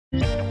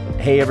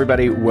Hey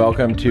everybody,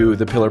 welcome to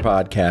the Pillar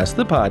Podcast,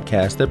 the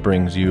podcast that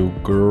brings you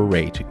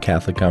great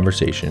Catholic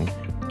conversation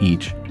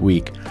each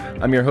week.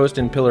 I'm your host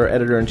and Pillar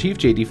Editor-in-Chief,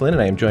 J.D. Flynn,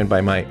 and I am joined by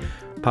my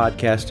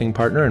podcasting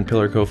partner and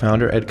Pillar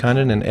co-founder, Ed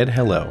Condon. And Ed,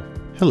 hello.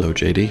 Hello,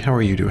 J.D. How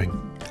are you doing?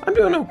 I'm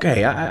doing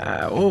okay.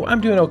 I'm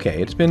doing okay.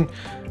 It's been,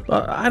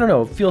 I don't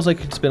know, it feels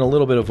like it's been a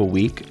little bit of a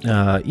week,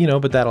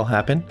 but that'll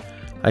happen.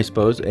 I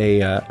suppose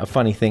a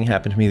funny thing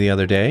happened to me the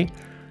other day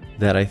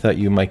that I thought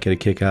you might get a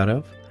kick out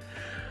of.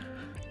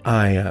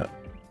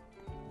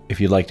 If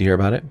you'd like to hear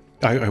about it,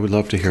 I would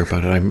love to hear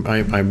about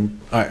it.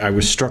 I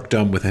was struck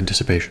dumb with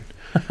anticipation.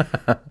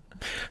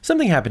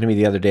 Something happened to me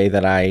the other day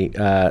that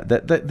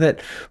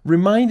that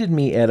reminded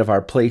me, Ed, of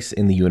our place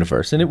in the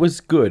universe, and it was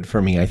good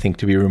for me, I think,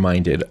 to be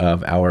reminded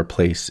of our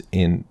place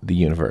in the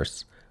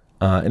universe.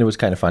 And it was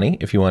kind of funny.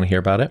 If you want to hear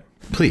about it,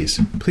 please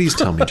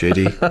tell me,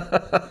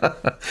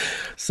 JD.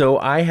 So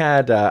I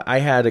had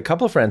a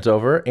couple of friends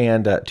over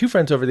and two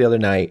friends over the other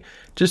night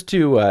just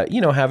to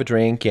have a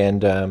drink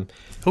and.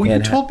 You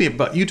told me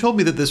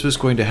that this was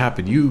going to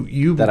happen.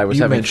 That I was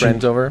having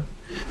friends over.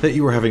 That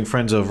you were having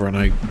friends over,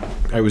 and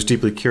I was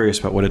deeply curious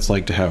about what it's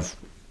like to have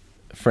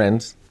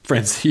friends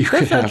that you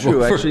could have. That's not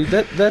true, over. actually.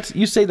 That's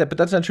you say that, but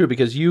that's not true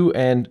because you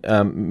and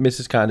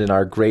Mrs. Condon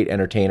are great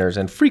entertainers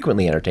and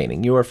frequently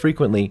entertaining. You are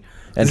frequently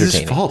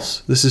entertaining.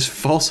 This is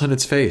false on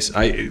its face.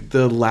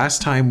 The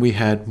last time we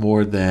had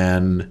more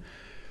than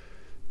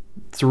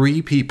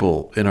 3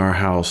 people in our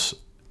house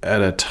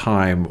at a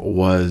time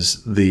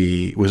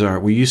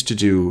we used to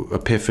do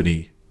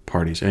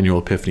annual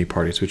Epiphany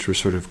parties, which were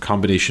sort of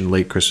combination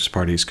late Christmas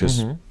parties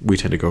because we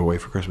tend to go away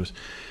for Christmas,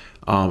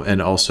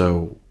 and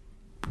also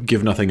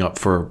give nothing up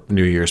for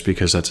New Year's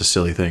because that's a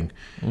silly thing,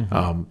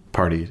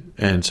 party.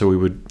 And so we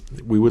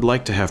would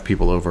like to have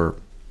people over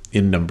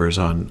in numbers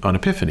on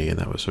Epiphany, and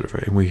that was sort of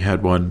right. And we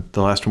had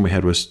the last one we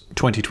had was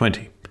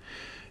 2020.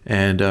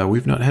 And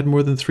we've not had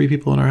more than 3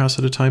 people in our house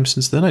at a time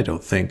since then, I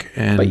don't think.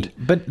 And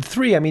but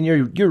 3, I mean,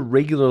 you're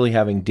regularly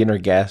having dinner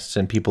guests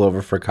and people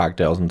over for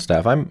cocktails and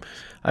stuff.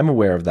 I'm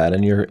aware of that,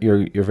 and you're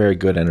very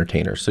good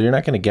entertainers. So you're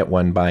not going to get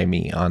one by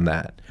me on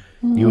that.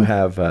 Mm-hmm.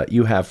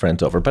 You have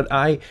friends over, but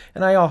I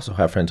also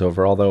have friends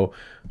over. Although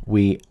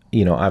we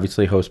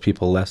obviously host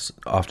people less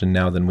often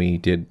now than we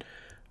did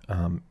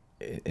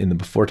in the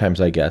before times,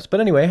 I guess.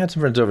 But anyway, I had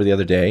some friends over the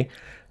other day.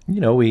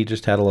 We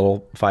just had a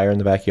little fire in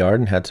the backyard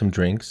and had some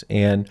drinks,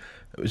 and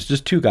it was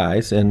just 2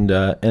 guys.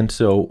 And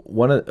so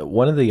one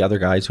of the other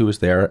guys who was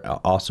there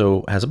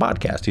also has a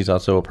podcast. He's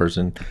also a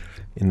person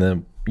in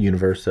the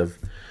universe of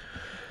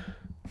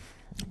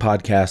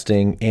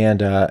podcasting.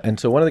 And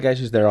so one of the guys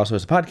who's there also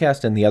has a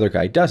podcast, and the other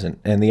guy doesn't.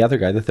 And the other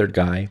guy, the third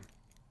guy,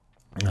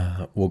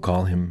 we'll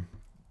call him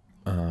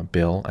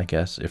Bill, I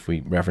guess, if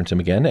we reference him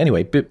again.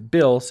 Anyway,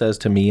 Bill says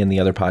to me and the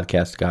other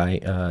podcast guy,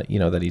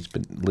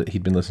 that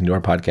he'd been listening to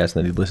our podcast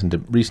and that he'd listened to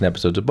recent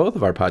episodes of both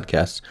of our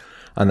podcasts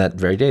on that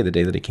very day, the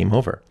day that he came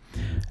over.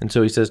 And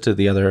so he says to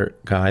the other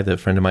guy, the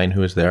friend of mine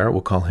who was there,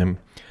 we'll call him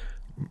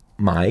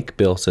Mike.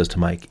 Bill says to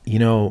Mike,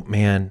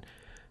 man,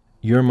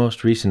 your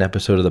most recent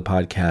episode of the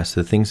podcast,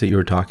 the things that you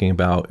were talking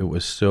about, it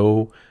was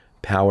so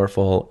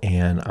powerful,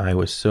 and I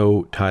was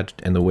so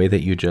touched, and the way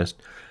that you just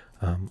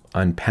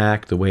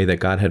unpack the way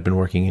that God had been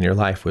working in your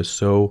life was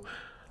so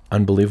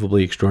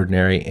unbelievably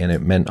extraordinary, and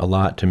it meant a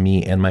lot to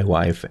me and my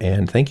wife,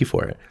 and thank you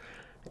for it.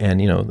 And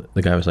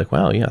the guy was like,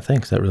 wow, yeah,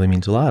 thanks, that really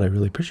means a lot, I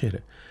really appreciate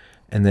it.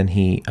 And then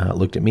he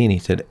looked at me and he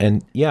said,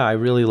 and yeah, I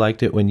really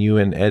liked it when you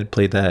and Ed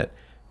played that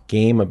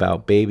game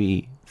about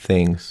baby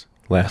things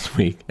last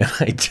week. And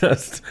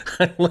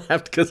I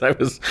laughed because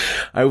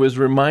I was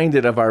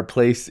reminded of our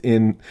place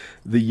in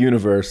the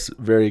universe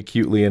very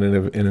acutely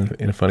and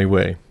in a funny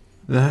way.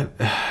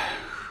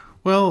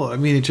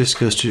 It just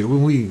goes to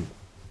when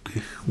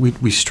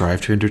we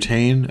strive to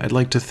entertain. I'd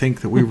like to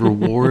think that we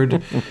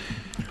reward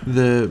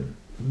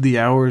the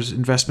hours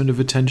investment of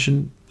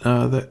attention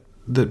that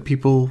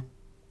people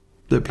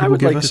give us every week. I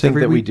would like to think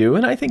that we do,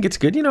 and I think it's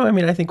good.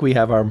 I think we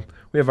have our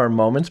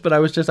moments. But I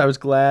was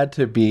glad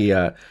to be.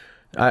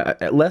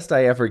 Lest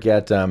I ever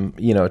get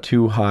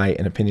too high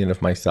an opinion of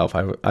myself,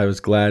 I was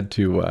glad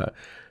to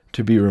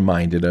be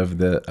reminded of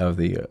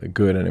the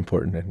good and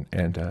important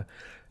and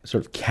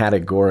sort of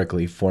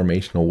categorically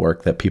formational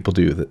work that people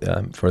do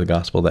for the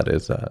gospel that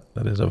is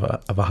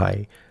of a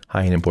high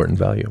and important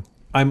value.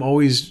 I'm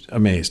always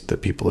amazed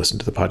that people listen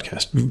to the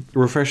podcast.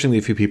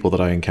 Refreshingly few people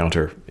that I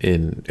encounter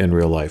in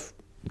real life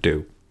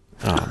do.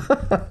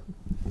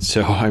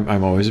 So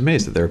I'm always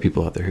amazed that there are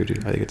people out there who do.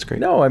 I think it's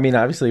great. No,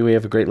 obviously we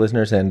have great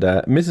listeners, and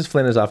Mrs.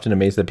 Flynn is often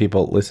amazed that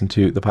people listen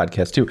to the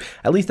podcast too.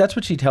 At least that's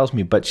what she tells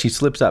me, but she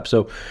slips up.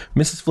 So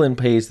Mrs. Flynn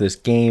plays this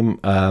game,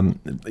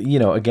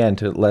 again,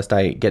 lest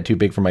I get too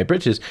big for my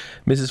britches,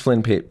 Mrs.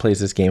 Flynn plays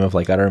this game of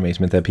utter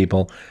amazement that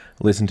people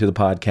listen to the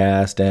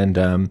podcast, and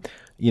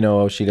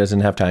she doesn't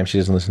have time, she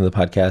doesn't listen to the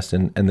podcast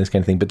and this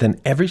kind of thing. But then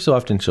every so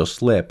often she'll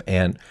slip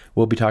and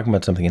we'll be talking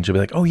about something and she'll be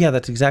like, oh yeah,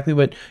 that's exactly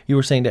what you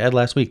were saying to Ed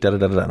last week,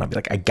 da-da-da-da. And I'll be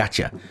like, I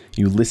gotcha.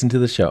 You listen to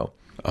the show.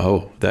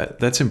 Oh,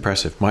 that's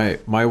impressive.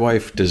 My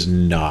wife does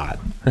not,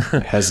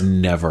 has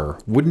never,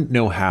 wouldn't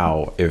know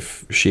how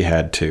if she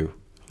had to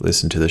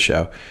listen to the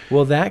show.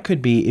 Well, that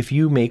could be if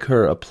you make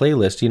her a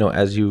playlist,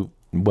 as you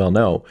well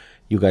know,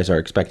 you guys are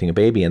expecting a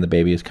baby and the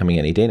baby is coming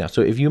any day now.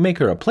 So if you make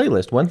her a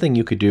playlist, one thing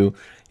you could do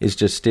is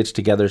just stitch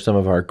together some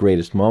of our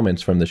greatest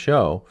moments from the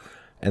show.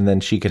 And then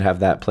she could have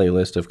that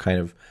playlist of kind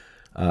of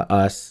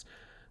us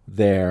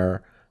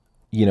there,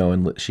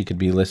 and she could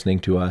be listening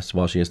to us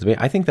while she has the baby.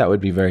 I think that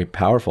would be very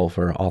powerful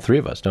for all three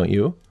of us, don't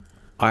you?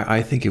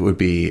 I think it would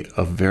be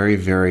a very,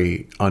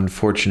 very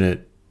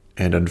unfortunate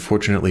and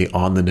unfortunately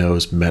on the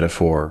nose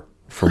metaphor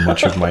for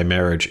much of my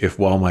marriage if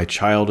while my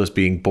child is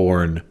being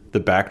born, the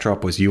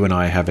backdrop was you and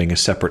I having a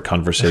separate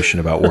conversation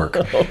about work.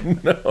 Oh,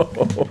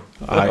 no.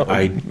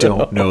 I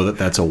don't know that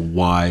that's a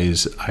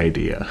wise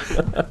idea.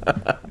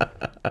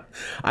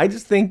 I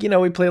just think,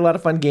 we play a lot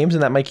of fun games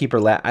and that might keep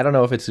her I don't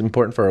know if it's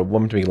important for a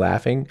woman to be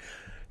laughing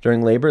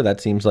during labor.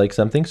 That seems like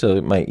something. So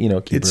it might, keep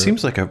her. It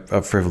seems like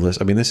a frivolous.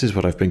 I mean, this is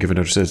what I've been given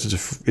notice.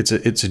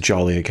 It's a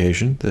jolly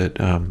occasion that,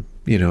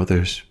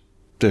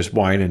 there's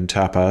wine and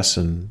tapas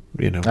and,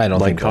 I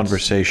don't think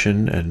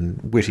conversation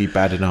and witty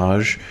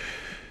badinage.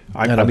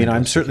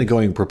 I'm certainly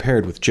going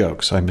prepared with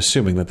jokes. I'm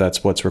assuming that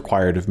that's what's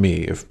required of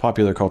me. If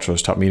popular culture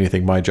has taught me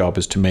anything, my job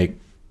is to make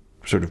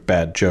sort of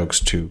bad jokes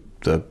to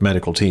the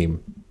medical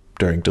team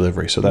during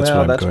delivery. So that's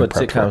what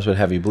sitcoms would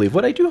have you believe.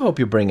 What I do hope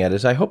you bring, Ed,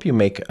 is I hope you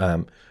make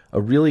I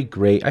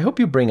hope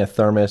you bring a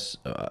thermos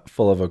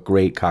full of a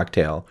great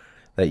cocktail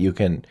that you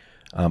can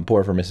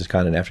pour for Mrs.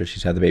 Condon after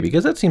she's had the baby.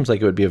 Because that seems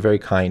like it would be a very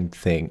kind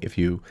thing if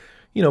you,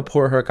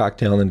 pour her a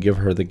cocktail and then give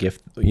her the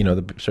gift,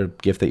 the sort of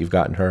gift that you've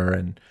gotten her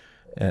and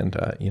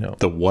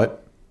The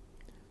what?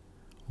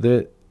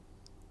 The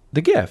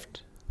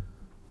gift.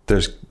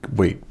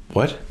 Wait,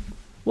 what?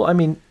 Well, I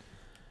mean,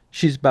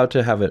 she's about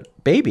to have a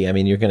baby. I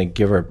mean, you're going to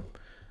give her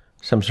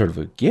some sort of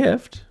a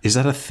gift. Is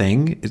that a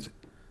thing?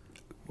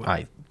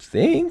 I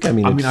think. I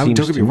mean, don't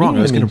get me wrong.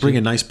 I was going to bring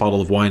a nice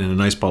bottle of wine and a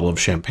nice bottle of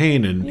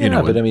champagne and,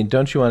 but I mean,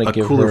 don't you want to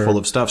give her a cooler full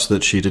of stuff so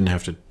that she didn't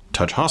have to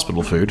touch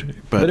hospital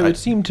food? But it would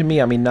seem to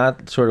me, I mean,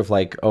 not sort of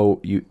like, oh,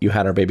 you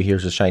had our baby,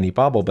 here's a shiny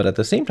bauble. But at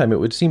the same time, it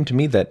would seem to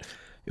me that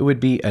it would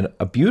be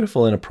a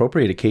beautiful and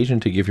appropriate occasion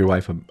to give your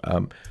wife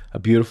a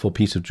beautiful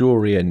piece of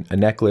jewelry and a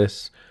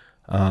necklace,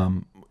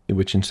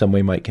 which in some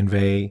way might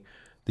convey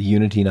the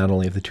unity not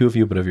only of the two of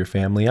you but of your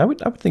family. I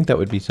would think that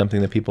would be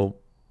something that people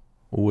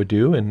would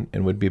do and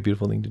would be a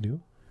beautiful thing to do.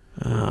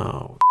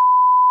 Oh,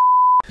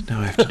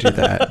 now I have to do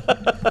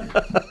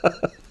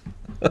that.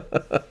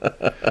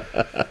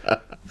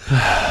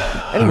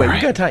 Anyway, right.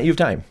 You got time. You have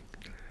time.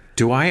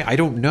 Do I? I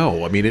don't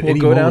know. I mean, we'll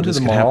go down to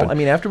the mall. Happen. I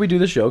mean, after we do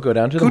the show, go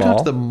down to the mall. Go down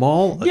to the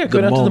mall? Yeah,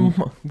 go down to the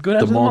mall. Go down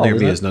to the mall near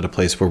me is not a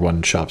place where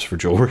one shops for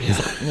jewelry.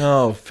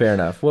 Oh, fair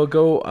enough. Well,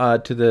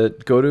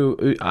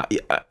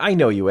 I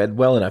know you, Ed,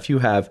 well enough. You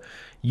have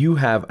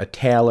a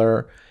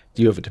tailor.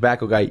 You have a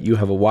tobacco guy. You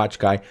have a watch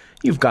guy.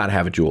 You've got to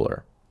have a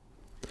jeweler.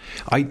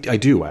 I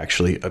do,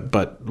 actually.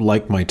 But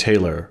like my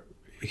tailor,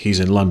 he's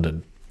in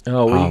London.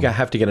 Oh, well, you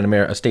have to get a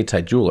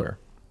stateside jeweler.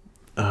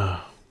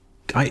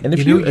 And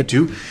if you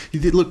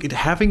do, look,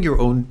 having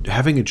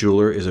a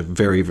jeweler is a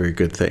very, very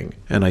good thing,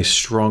 and I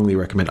strongly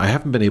recommend. I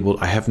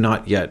have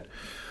not yet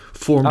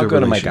formed. I'll go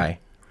to my guy.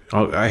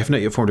 I have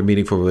not yet formed a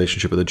meaningful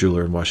relationship with a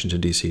jeweler in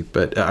Washington D.C.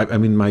 But I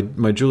mean,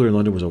 my jeweler in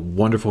London was a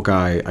wonderful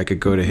guy. I could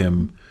go to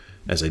him,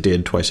 as I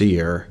did, twice a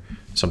year,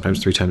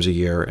 sometimes 3 times a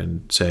year,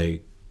 and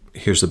say,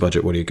 "Here's the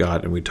budget. What do you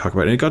got?" And we'd talk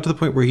about it. And it got to the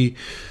point where he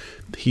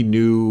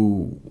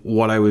knew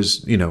what I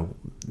was,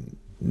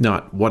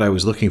 not what I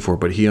was looking for,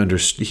 but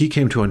he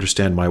came to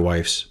understand my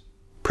wife's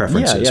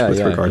preferences with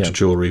regard to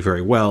jewelry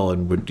very well,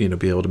 and would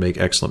be able to make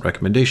excellent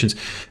recommendations.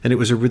 And it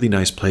was a really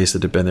nice place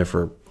that had been there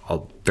for a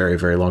very,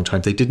 very long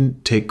time. They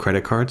didn't take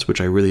credit cards, which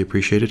I really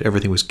appreciated.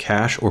 Everything was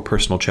cash or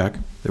personal check.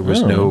 There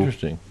was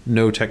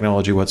no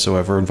technology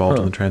whatsoever involved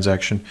in the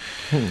transaction.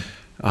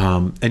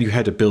 And you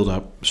had to build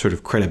up sort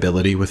of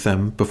credibility with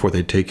them before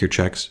they'd take your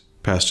checks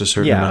past a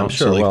certain amount.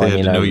 Sure. So they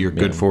had to know you're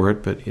good for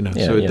it, but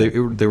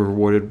they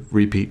rewarded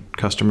repeat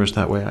customers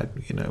that way.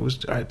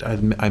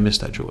 I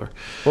missed that jeweler.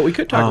 What we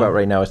could talk about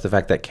right now is the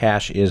fact that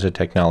cash is a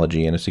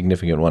technology and a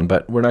significant one,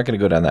 but we're not going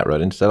to go down that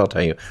road. Instead, I'll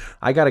tell you,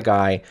 I got a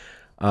guy,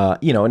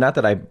 not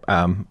that I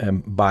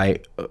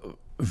buy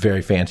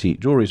very fancy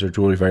jewelries or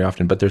jewelry very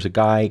often, but there's a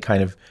guy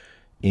kind of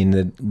in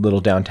the little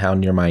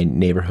downtown near my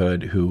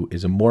neighborhood who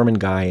is a Mormon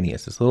guy, and he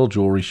has this little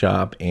jewelry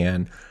shop,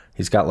 and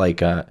he's got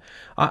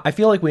I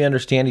feel like we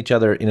understand each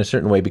other in a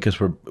certain way because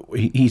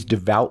he's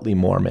devoutly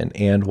Mormon,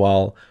 and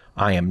while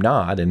I am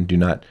not and do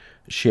not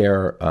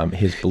share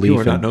his belief. You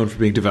are not known for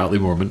being devoutly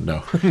Mormon,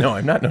 no. No,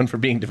 I'm not known for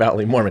being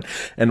devoutly Mormon.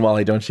 And while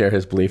I don't share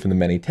his belief in the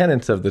many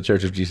tenets of the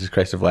Church of Jesus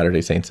Christ of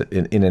Latter-day Saints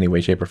in any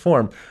way, shape, or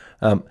form,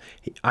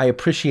 I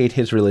appreciate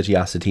his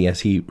religiosity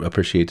as he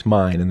appreciates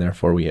mine, and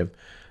therefore we have,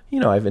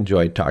 I've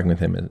enjoyed talking with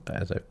him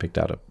as I've picked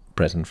out a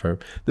present for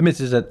the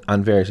missus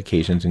on various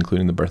occasions,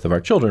 including the birth of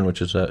our children,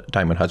 which is a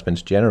time when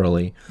husbands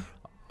generally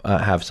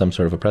have some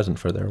sort of a present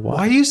for their wives.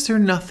 Why is there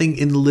nothing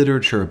in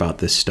literature about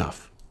this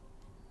stuff?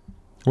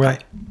 Well,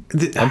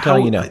 I'm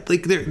telling you now.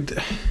 Like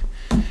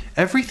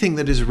everything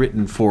that is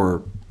written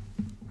for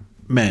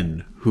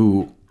men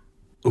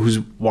whose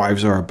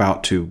wives are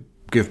about to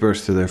give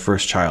birth to their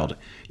first child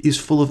is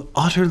full of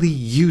utterly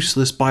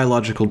useless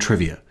biological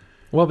trivia.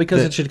 Well,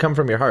 because it should come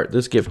from your heart.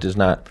 This gift is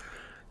not.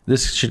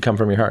 This should come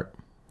from your heart.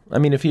 I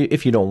mean, if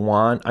you don't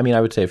want, I mean,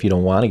 I would say if you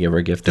don't want to give her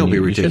a gift, don't be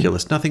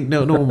ridiculous.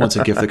 No one wants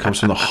a gift that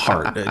comes from the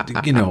heart.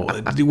 What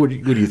do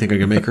you think? I'm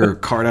gonna make her a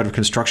card out of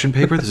construction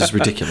paper? This is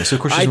ridiculous. Of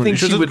course, I think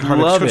she would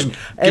love it.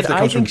 And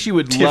I think she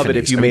would love it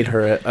if you made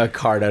her a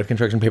card out of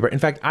construction paper. In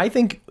fact,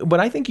 what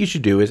I think you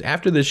should do is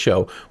after this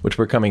show, which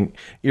we're coming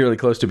eerily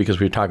close to because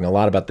we're talking a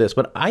lot about this,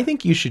 what I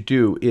think you should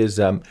do is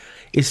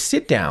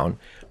sit down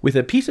with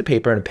a piece of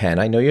paper and a pen.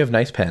 I know you have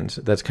nice pens.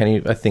 That's kind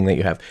of a thing that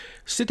you have.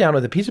 Sit down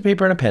with a piece of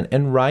paper and a pen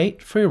and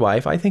write for your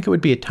wife. I think it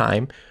would be a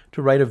time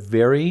to write a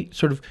very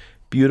sort of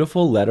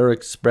beautiful letter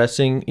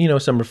expressing,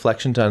 some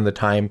reflections on the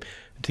time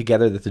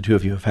together that the two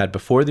of you have had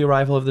before the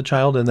arrival of the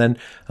child, and then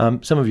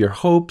some of your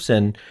hopes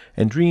and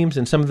dreams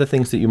and some of the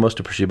things that you most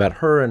appreciate about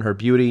her and her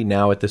beauty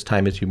now at this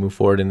time as you move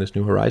forward in this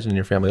new horizon in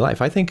your family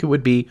life. I think it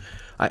would be,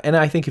 and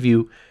I think if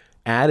you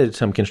added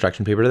some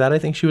construction paper to that, I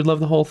think she would love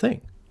the whole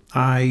thing.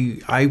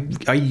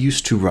 I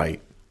used to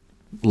write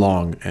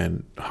long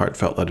and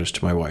heartfelt letters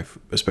to my wife,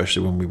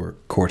 especially when we were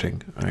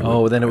courting.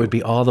 Then it would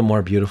be all the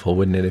more beautiful,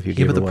 wouldn't it, if you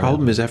gave her one? Yeah, but the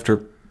problem is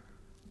after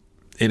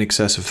in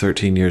excess of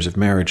 13 years of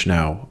marriage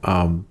now,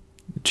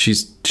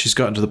 she's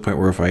gotten to the point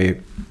where if I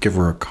give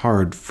her a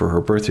card for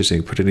her birthday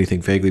saying put anything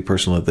vaguely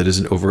personal that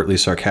isn't overtly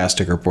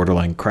sarcastic or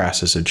borderline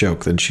crass as a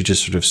joke, then she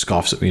just sort of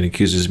scoffs at me and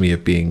accuses me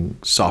of being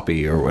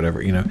soppy or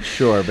whatever,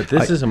 Sure, but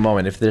this is a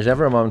moment. If there's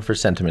ever a moment for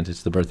sentiment,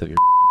 it's the birth of your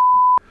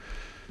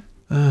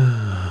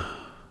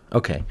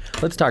Okay,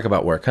 let's talk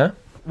about work, huh?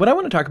 What I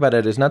want to talk about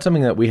is not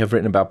something that we have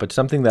written about, but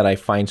something that I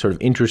find sort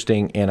of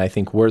interesting and I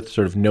think worth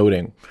sort of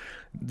noting.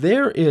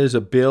 There is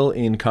a bill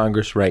in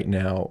Congress right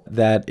now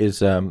that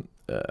is,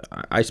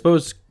 I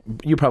suppose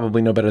you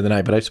probably know better than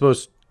I, but I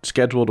suppose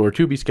scheduled or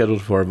to be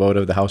scheduled for a vote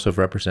of the House of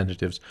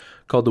Representatives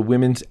called the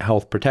Women's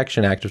Health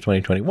Protection Act of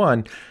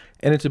 2021.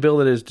 And it's a bill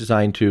that is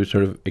designed to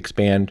sort of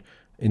expand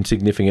in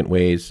significant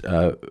ways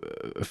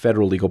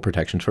federal legal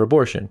protections for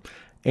abortion.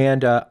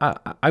 And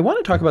I want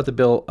to talk about the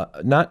bill,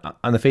 not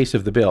on the face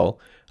of the bill,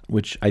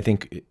 which I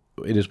think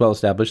it is well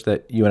established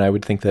that you and I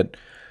would think that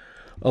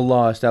a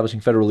law establishing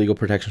federal legal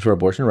protections for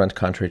abortion runs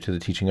contrary to the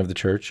teaching of the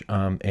church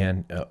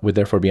and would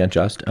therefore be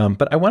unjust.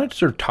 But I wanted to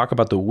sort of talk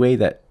about the way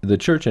that the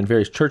church and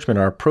various churchmen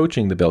are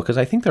approaching the bill, because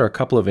I think there are a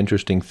couple of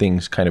interesting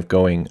things kind of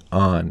going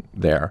on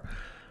there.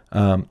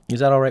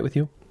 Is that all right with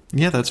you?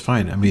 Yeah, that's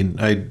fine. I mean,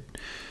 I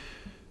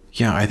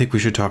think we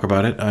should talk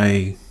about it.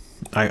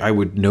 I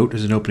would note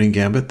as an opening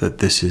gambit that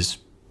this is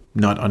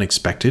not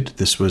unexpected.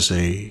 This was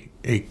a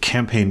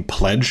campaign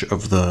pledge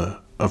of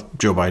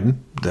Joe Biden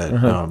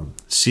that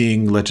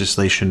seeing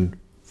legislation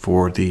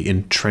for the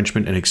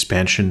entrenchment and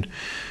expansion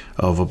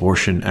of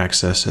abortion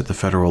access at the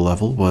federal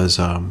level was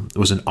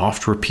an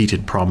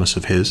oft-repeated promise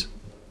of his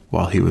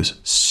while he was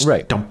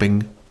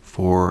stumping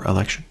for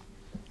election.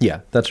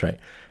 Yeah, that's right.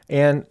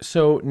 And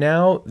so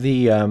now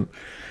the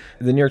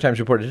New York Times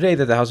reported today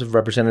that the House of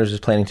Representatives is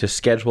planning to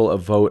schedule a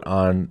vote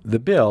on the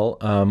bill,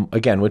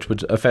 again, which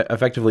would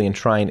effectively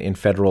enshrine in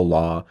federal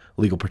law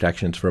legal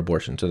protections for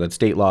abortion, so that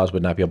state laws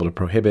would not be able to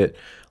prohibit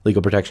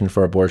legal protection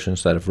for abortion,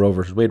 so that if Roe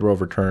versus Wade were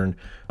overturned,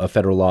 a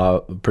federal law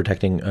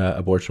protecting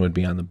abortion would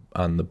be on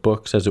the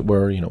books, as it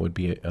were. It would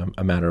be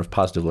a matter of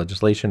positive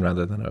legislation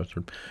rather than a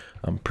sort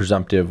of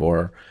presumptive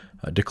or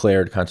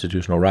declared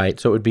constitutional right.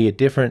 So it would be a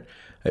different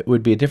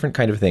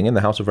kind of thing, and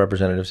the House of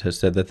Representatives has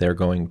said that they're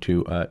going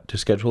to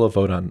schedule a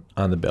vote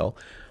on the bill.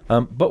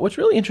 But what's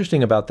really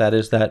interesting about that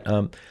is that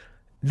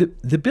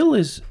the bill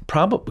is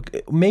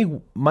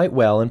might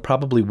well and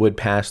probably would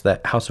pass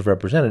the House of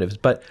Representatives,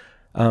 but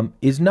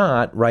is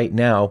not right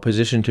now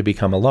positioned to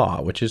become a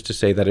law, which is to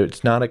say that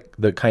it's not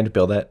the kind of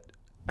bill that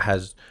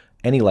has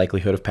any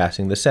likelihood of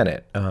passing the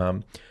Senate.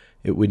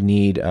 It would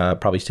need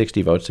probably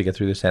 60 votes to get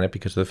through the Senate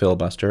because of the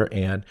filibuster,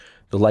 and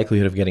the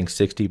likelihood of getting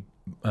 60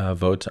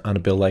 votes on a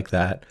bill like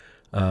that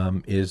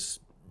is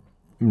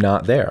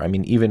not there. I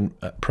mean, even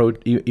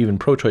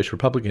pro-choice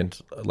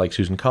Republicans like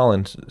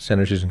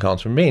Senator Susan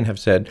Collins from Maine, have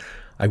said,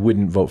 I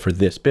wouldn't vote for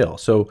this bill.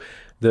 So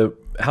the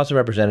House of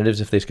Representatives,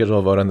 if they schedule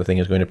a vote on the thing,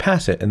 is going to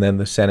pass it, and then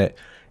the Senate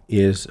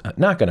is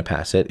not going to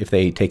pass it if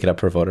they take it up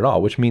for a vote at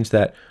all, which means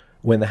that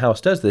when the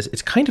House does this,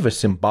 it's kind of a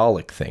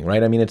symbolic thing,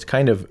 right? I mean, it's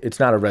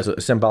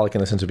not symbolic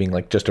in the sense of being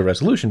like just a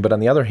resolution, but on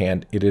the other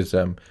hand, it is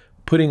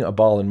putting a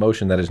ball in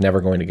motion that is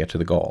never going to get to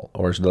the goal,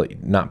 or is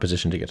not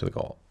positioned to get to the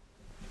goal.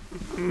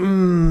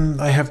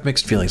 I have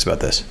mixed feelings about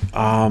this.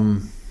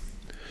 On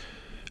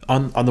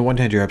the one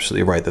hand, you're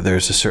absolutely right that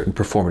there's a certain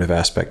performative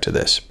aspect to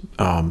this,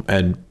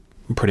 and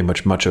pretty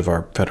much of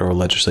our federal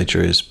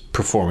legislature is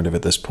performative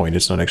at this point.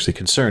 It's not actually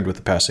concerned with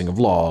the passing of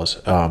laws.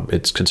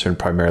 It's concerned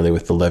primarily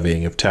with the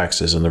levying of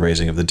taxes and the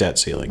raising of the debt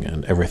ceiling,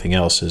 and everything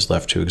else is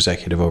left to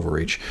executive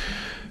overreach.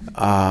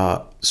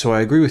 So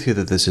I agree with you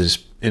that this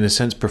is, in a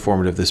sense,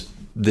 performative.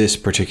 this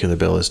particular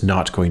bill is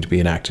not going to be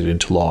enacted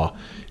into law,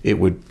 it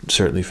would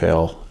certainly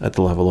fail at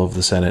the level of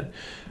the Senate.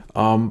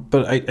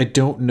 But I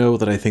don't know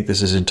that I think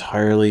this is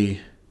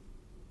entirely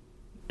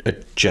a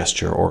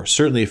gesture, or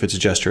certainly if it's a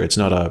gesture, it's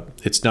not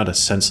a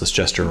senseless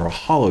gesture or a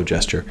hollow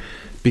gesture,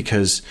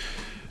 because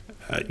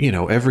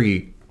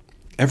every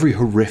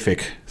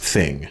horrific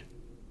thing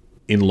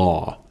in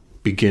law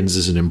begins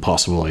as an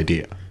impossible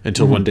idea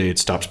until one day it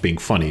stops being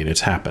funny and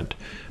it's happened.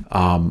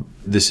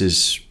 This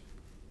is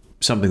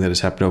something that has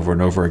happened over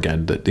and over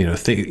again, that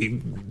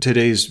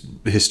today's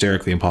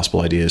hysterically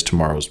impossible idea is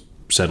tomorrow's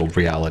settled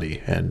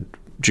reality and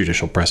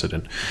judicial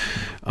precedent.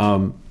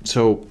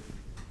 So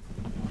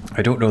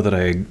I don't know that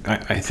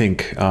I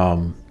think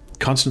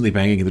constantly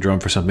banging the drum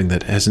for something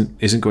that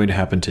isn't going to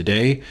happen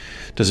today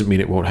doesn't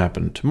mean it won't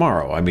happen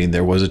tomorrow. I mean,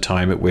 there was a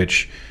time at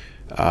which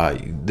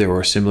there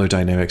were similar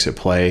dynamics at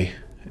play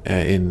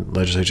in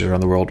legislatures around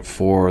the world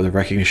for the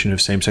recognition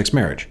of same-sex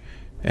marriage.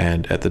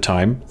 And at the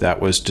time, that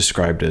was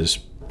described as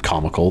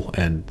comical,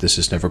 and this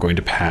is never going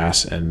to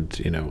pass, and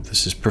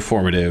this is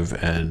performative,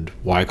 and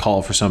why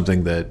call for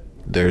something that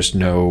there's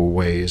no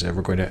way is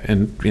ever going to,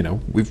 and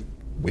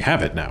we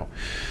have it now.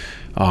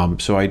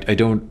 So I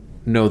don't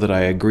know that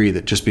I agree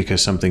that just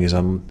because something is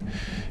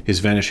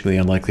vanishingly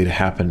unlikely to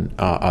happen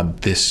on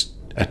this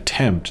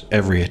attempt,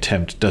 every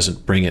attempt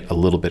doesn't bring it a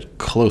little bit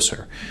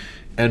closer.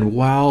 And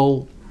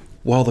while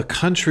the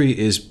country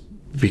is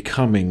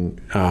becoming,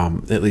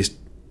 at least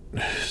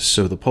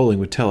so the polling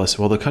would tell us,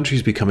 while the country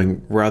is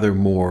becoming rather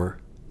more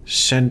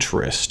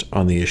centrist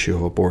on the issue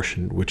of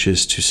abortion, which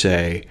is to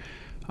say,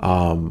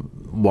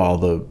 while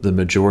the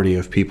majority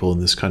of people in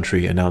this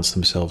country announce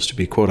themselves to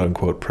be quote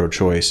unquote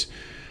pro-choice,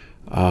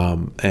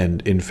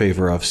 and in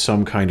favor of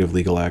some kind of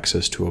legal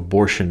access to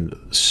abortion,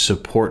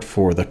 support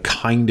for the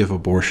kind of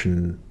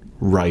abortion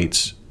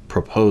rights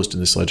proposed in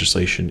this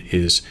legislation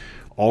is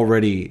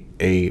already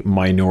a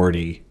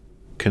minority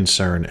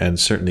concern, and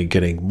certainly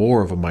getting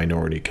more of a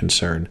minority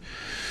concern,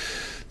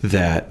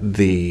 that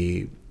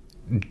the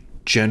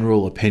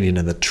general opinion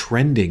and the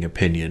trending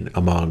opinion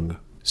among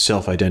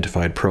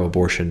self-identified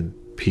pro-abortion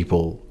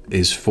people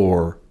is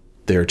for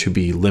there to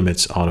be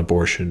limits on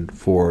abortion,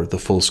 for the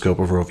full scope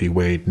of Roe v.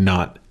 Wade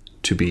not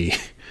to be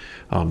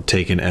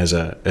taken as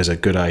a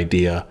good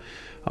idea,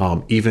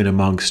 even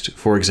amongst,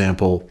 for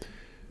example,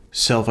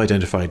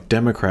 self-identified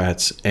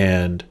Democrats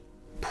and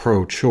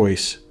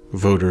pro-choice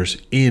voters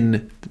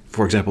in,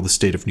 for example, the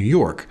state of New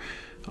York,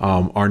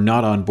 are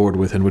not on board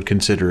with and would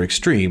consider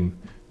extreme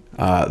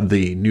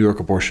the New York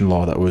abortion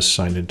law that was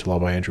signed into law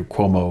by Andrew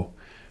Cuomo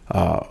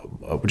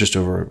just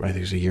over, I think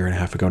it was a year and a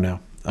half ago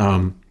now.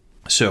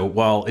 So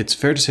while it's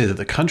fair to say that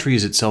the country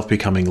is itself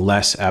becoming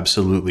less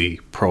absolutely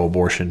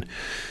pro-abortion,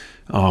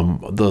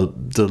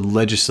 the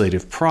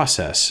legislative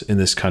process in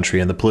this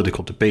country and the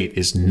political debate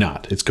is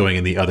not. It's going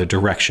in the other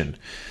direction.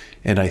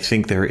 And I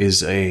think there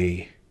is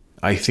a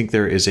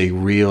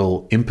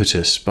real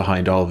impetus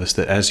behind all of this,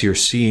 that as you're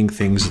seeing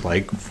things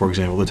like, for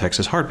example, the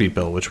Texas heartbeat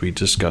bill, which we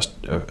discussed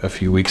a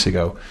few weeks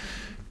ago,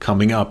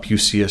 coming up, you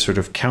see a sort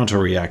of counter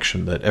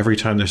reaction that every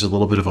time there's a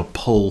little bit of a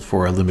pull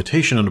for a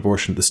limitation on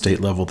abortion at the state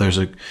level, there's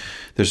a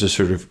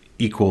sort of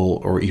equal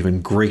or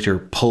even greater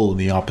pull in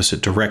the opposite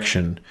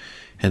direction.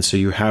 And so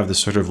you have this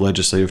sort of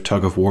legislative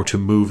tug of war to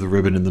move the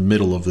ribbon in the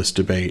middle of this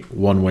debate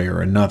one way or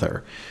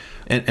another.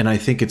 And I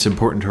think it's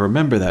important to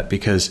remember that,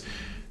 because,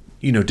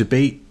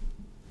 debate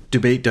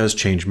does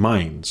change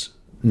minds,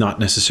 not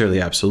necessarily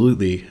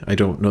absolutely. I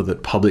don't know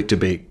that public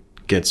debate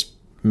gets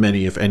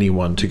many, if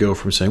anyone, to go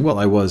from saying, well,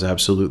 I was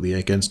absolutely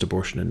against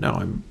abortion and now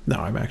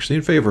I'm actually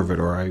in favor of it,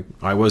 or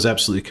I was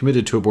absolutely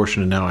committed to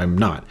abortion and now I'm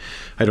not.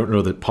 I don't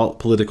know that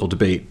political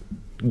debate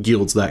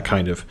yields that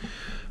kind of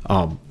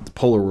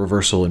polar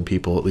reversal in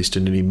people, at least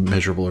in any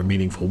measurable or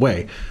meaningful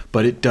way.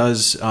 But it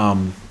does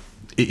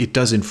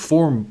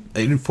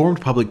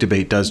informed public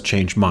debate does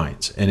change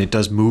minds, and it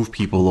does move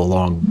people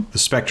along the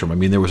spectrum. I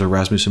mean, there was a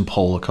Rasmussen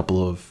poll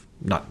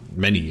not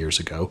many years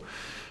ago,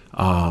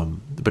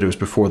 but it was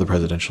before the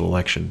presidential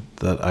election,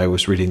 that I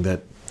was reading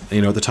that,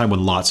 at the time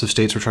when lots of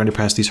states were trying to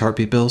pass these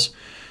heartbeat bills,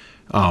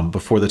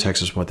 before the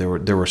Texas one,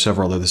 there were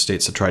several other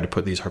states that tried to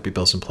put these heartbeat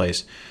bills in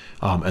place,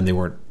 and they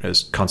weren't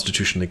as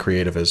constitutionally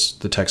creative as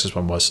the Texas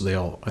one was, so they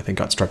all, I think,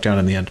 got struck down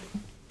in the end.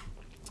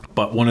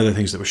 But one of the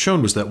things that was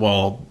shown was that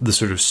while the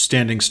sort of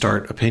standing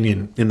start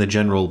opinion in the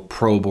general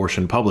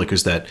pro-abortion public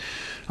is that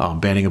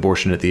banning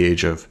abortion at the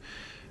age of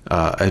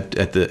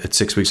at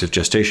 6 weeks of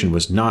gestation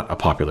was not a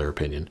popular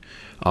opinion,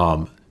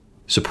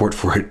 support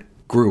for it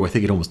grew. I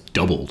think it almost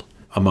doubled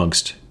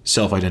amongst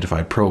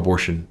self-identified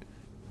pro-abortion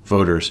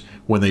voters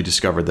when they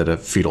discovered that a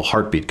fetal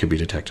heartbeat could be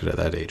detected at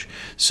that age.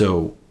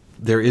 So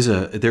there is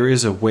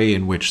a way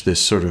in which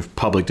this sort of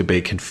public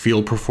debate can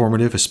feel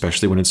performative,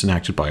 especially when it's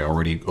enacted by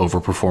already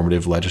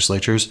over-performative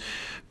legislatures.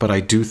 But I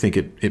do think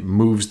it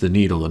moves the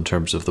needle in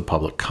terms of the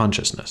public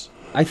consciousness.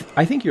 I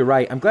think you're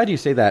right. I'm glad you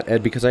say that,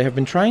 Ed, because I have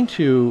been trying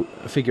to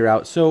figure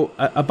out. So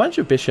a bunch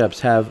of bishops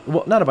have,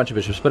 well, not a bunch of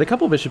bishops, but a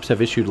couple of bishops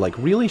have issued like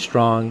really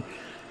strong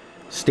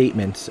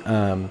statements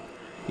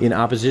in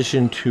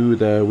opposition to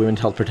the Women's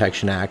Health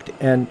Protection Act.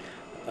 And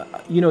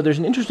there's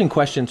an interesting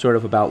question sort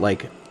of about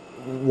like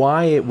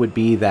why it would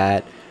be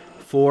that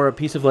for a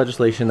piece of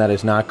legislation that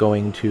is not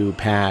going to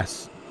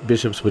pass,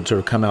 bishops would sort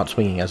of come out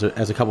swinging, as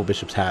a couple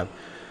bishops have.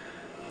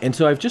 And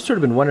so I've just sort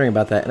of been wondering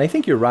about that. And I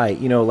think you're right,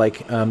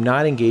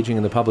 not engaging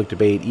in the public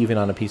debate, even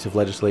on a piece of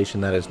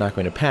legislation that is not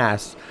going to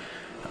pass,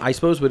 I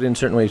suppose would in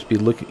certain ways be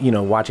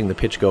watching the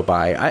pitch go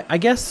by. I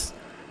guess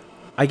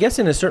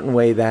in a certain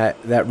way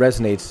that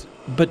resonates.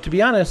 But to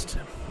be honest,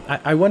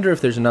 I wonder if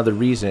there's another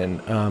reason,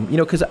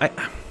 because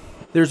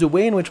there's a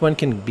way in which one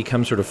can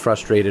become sort of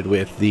frustrated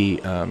with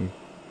the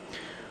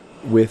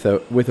with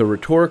a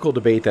rhetorical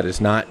debate that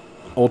is not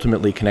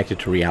ultimately connected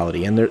to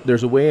reality. And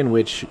there's a way in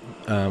which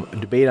a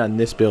debate on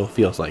this bill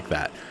feels like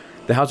that.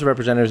 The House of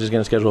Representatives is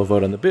going to schedule a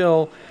vote on the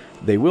bill.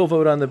 They will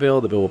vote on the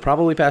bill. The bill will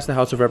probably pass the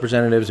House of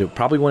Representatives. It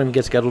probably won't even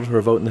get scheduled for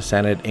a vote in the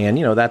Senate. And,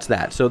 that's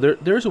that. So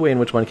there's a way in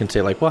which one can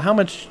say, like, well, how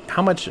much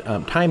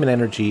time and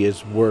energy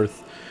is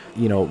worth,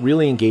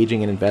 really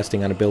engaging and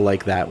investing on a bill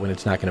like that when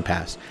it's not going to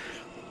pass?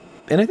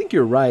 And I think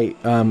you're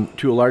right,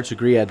 to a large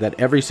degree, Ed, that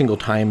every single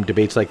time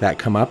debates like that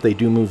come up, they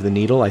do move the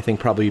needle. I think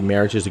probably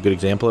marriage is a good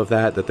example of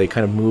that they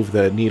kind of move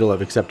the needle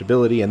of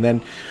acceptability. And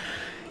then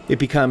it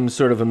becomes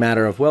sort of a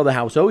matter of, well, the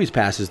House always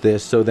passes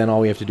this, so then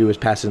all we have to do is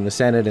pass it in the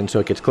Senate. And so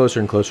it gets closer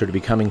and closer to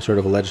becoming sort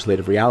of a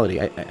legislative reality.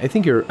 I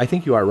think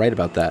you are right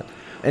about that.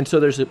 And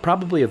so there's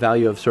probably a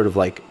value of sort of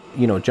like,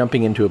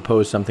 jumping in to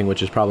oppose something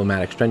which is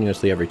problematic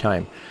strenuously every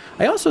time.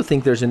 I also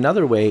think there's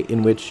another way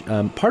in which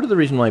part of the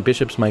reason why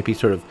bishops might be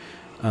sort of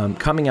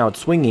coming out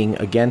swinging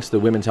against the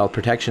Women's Health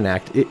Protection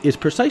Act is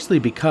precisely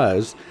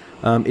because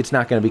it's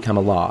not going to become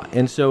a law.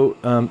 And so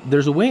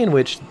there's a way in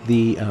which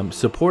the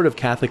support of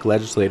Catholic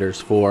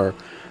legislators for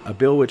a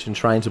bill which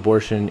enshrines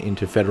abortion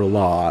into federal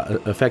law,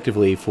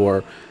 effectively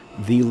for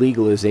the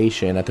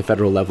legalization at the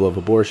federal level of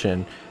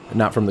abortion,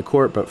 not from the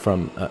court, but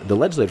from the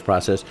legislative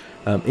process,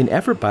 an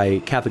effort by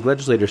Catholic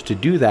legislators to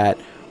do that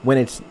when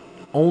it's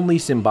only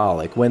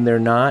symbolic, when they're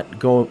not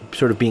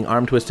sort of being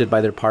arm twisted by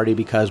their party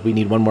because we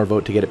need one more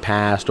vote to get it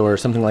passed or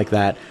something like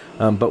that.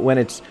 But when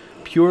it's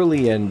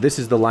purely, and this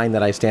is the line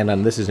that I stand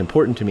on, this is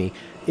important to me,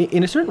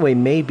 in a certain way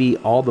may be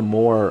all the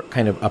more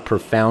kind of a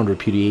profound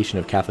repudiation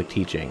of Catholic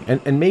teaching.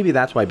 And maybe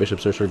that's why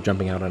bishops are sort of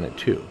jumping out on it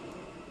too.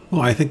 Well,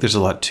 I think there's a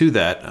lot to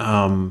that.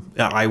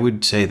 I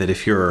would say that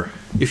if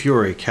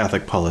you're a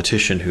Catholic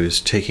politician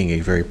who's taking a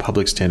very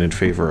public stand in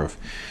favor of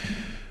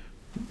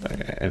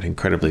an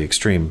incredibly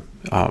extreme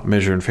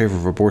measure in favor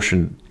of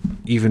abortion,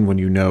 even when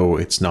you know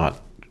it's not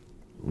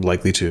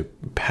likely to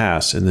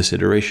pass in this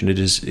iteration, it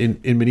is in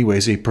many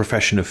ways a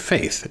profession of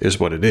faith, is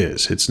what it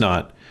is. It's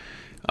not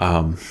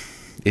a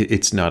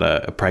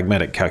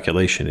pragmatic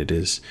calculation. It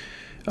is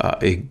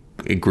a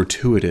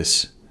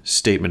gratuitous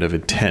statement of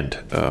intent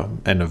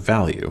and of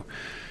value,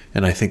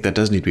 and I think that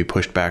does need to be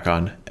pushed back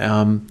on.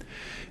 And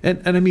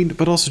I mean,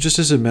 but also just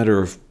as a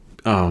matter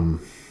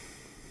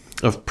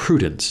of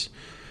prudence,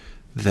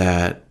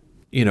 that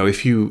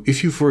if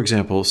you for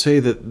example say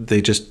that they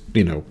just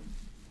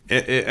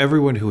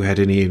everyone who had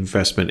any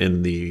investment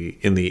in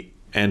the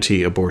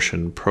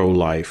anti-abortion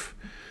pro-life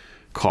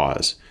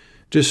cause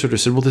just sort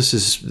of said, well, this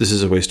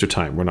is a waste of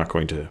time. We're not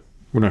going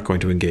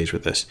to engage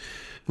with this.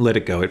 Let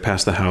it go. It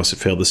passed the House. It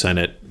failed the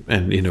Senate,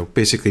 and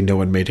basically no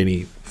one made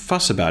any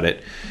fuss about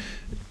it.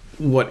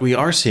 What we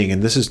are seeing,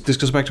 and this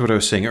goes back to what I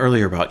was saying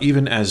earlier about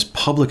even as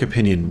public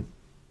opinion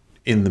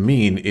in the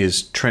mean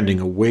is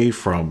trending away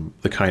from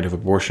the kind of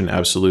abortion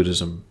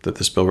absolutism that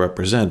this bill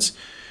represents,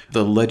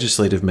 the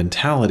legislative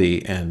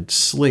mentality and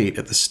slate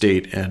at the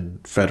state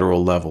and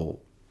federal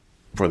level,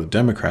 for the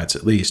Democrats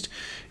at least,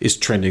 is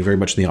trending very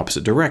much in the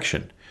opposite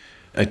direction.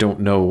 I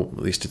don't know,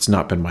 at least it's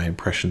not been my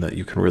impression, that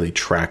you can really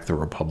track the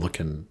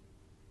Republican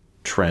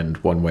trend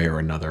one way or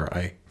another.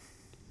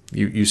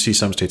 You see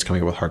some states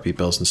coming up with heartbeat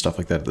bills and stuff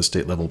like that at the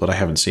state level, but I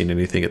haven't seen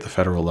anything at the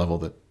federal level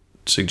that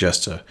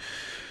suggests a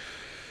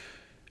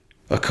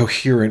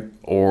coherent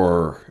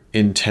or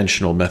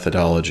intentional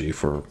methodology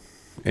for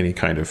any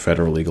kind of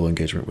federal legal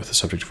engagement with the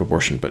subject of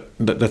abortion. But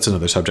that's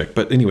another subject.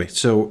 But anyway,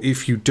 so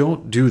if you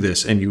don't do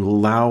this and you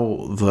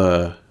allow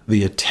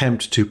the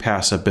attempt to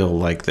pass a bill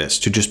like this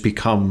to just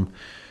become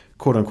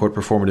quote unquote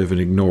performative and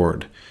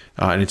ignored,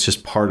 and it's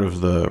just part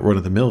of the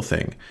run-of-the-mill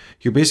thing,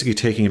 you're basically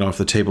taking it off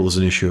the table as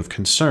an issue of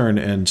concern.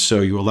 And so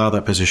you allow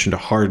that position to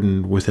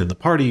harden within the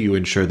party. You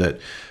ensure that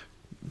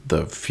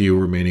the few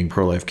remaining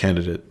pro-life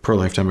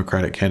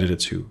Democratic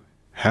candidates who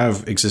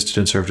have existed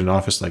and served in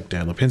office, like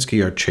Dan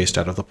Lipinski, are chased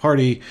out of the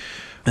party.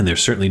 And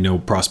there's certainly no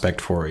prospect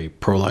for a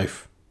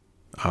pro-life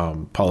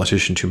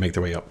politician to make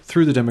their way up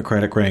through the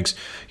Democratic ranks.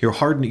 You're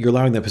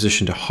allowing that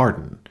position to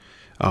harden.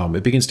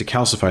 It begins to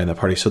calcify in that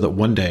party so that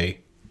one day,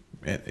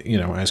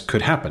 as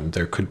could happen,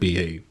 there could be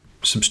a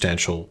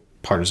substantial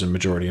partisan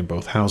majority in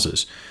both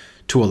houses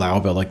to allow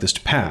a bill like this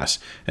to pass.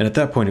 And at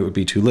that point, it would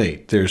be too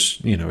late.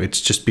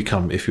 It's just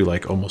become, if you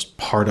like, almost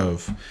part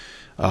of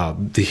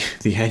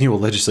the annual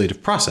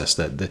legislative process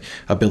that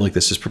a bill like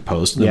this is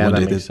proposed. And then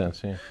that makes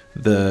sense. Yeah.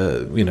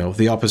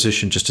 The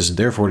opposition just isn't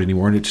there for it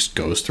anymore, and it just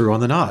goes through on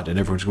the nod, and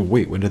everyone's going,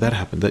 wait, when did that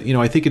happen?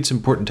 I think it's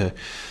important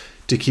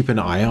to to keep an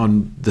eye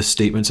on the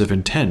statements of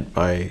intent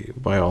by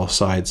all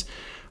sides.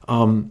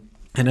 And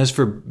as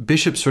for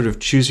bishops sort of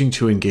choosing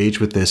to engage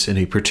with this in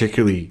a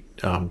particularly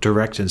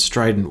direct and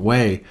strident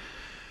way,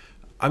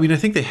 I mean, I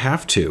think they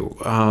have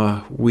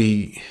to.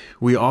 We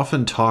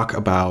often talk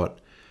about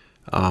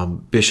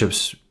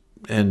bishops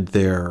and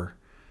their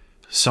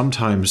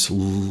sometimes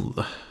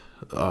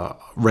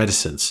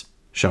reticence,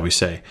 shall we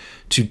say,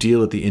 to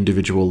deal at the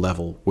individual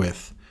level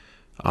with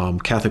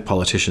Catholic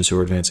politicians who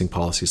are advancing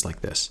policies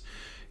like this.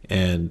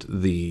 And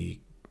the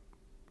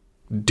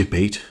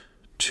debate,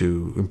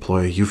 to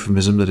employ a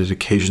euphemism that it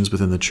occasions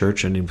within the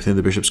church and within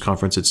the bishops'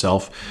 conference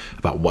itself,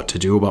 about what to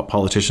do about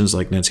politicians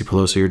like Nancy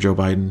Pelosi or Joe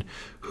Biden,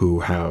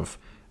 who have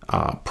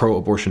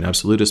pro-abortion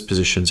absolutist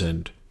positions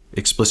and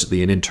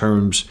explicitly and in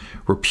terms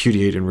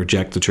repudiate and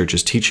reject the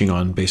church's teaching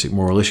on basic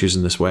moral issues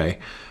in this way.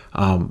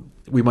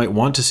 We might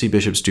want to see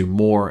bishops do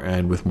more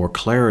and with more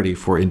clarity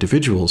for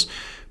individuals,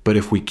 but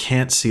if we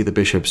can't see the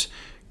bishops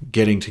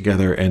getting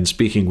together and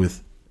speaking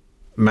with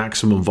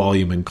maximum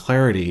volume and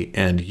clarity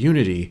and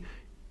unity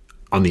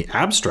on the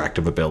abstract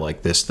of a bill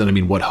like this, then, I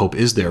mean, what hope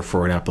is there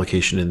for an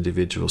application in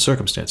individual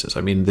circumstances?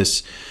 I mean,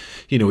 this,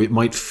 it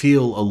might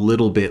feel a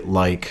little bit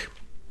like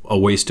a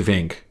waste of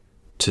ink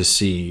to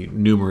see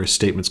numerous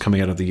statements coming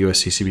out of the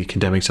USCCB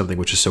condemning something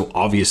which is so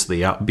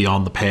obviously out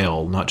beyond the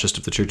pale, not just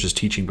of the church's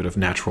teaching, but of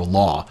natural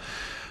law.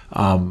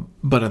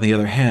 But on the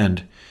other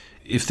hand,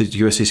 if the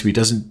USCCB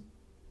doesn't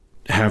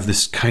have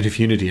this kind of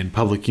unity and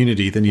public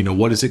unity, then,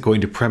 what is it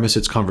going to premise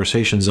its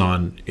conversations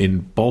on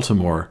in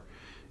Baltimore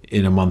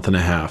in a month and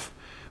a half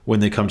when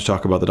they come to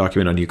talk about the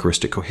document on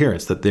Eucharistic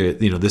coherence? That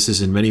this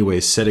is in many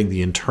ways setting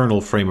the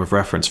internal frame of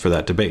reference for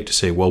that debate, to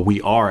say, well,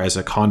 we are as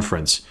a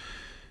conference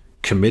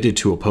committed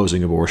to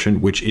opposing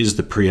abortion, which is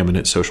the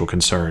preeminent social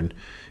concern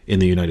in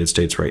the United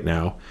States right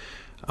now.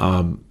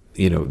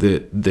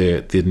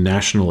 The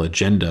national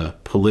agenda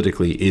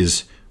politically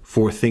is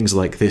for things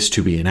like this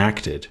to be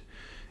enacted.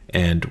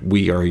 And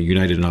we are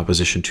united in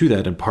opposition to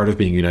that. And part of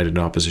being united in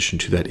opposition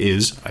to that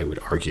is, I would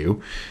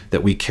argue,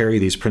 that we carry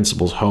these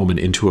principles home and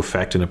into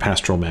effect in a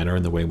pastoral manner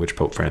in the way in which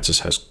Pope Francis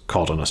has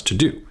called on us to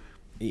do.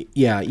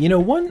 Yeah,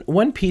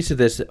 one piece of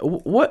this.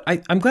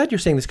 I'm glad you're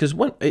saying this, because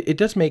it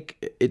does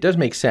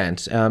make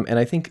sense, and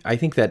I think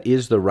that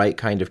is the right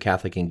kind of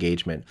Catholic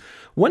engagement.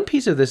 One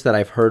piece of this that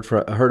I've heard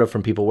of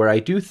from people, where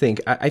I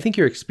think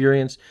your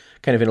experience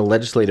kind of in a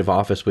legislative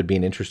office would be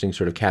an interesting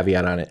sort of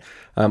caveat on it,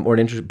 or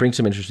bring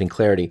some interesting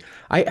clarity.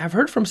 I have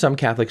heard from some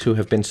Catholics who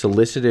have been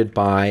solicited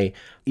by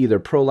either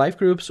pro-life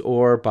groups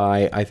or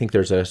by, I think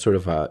there's a sort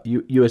of a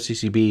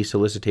USCCB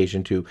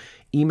solicitation to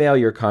email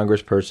your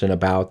congressperson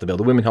about the bill,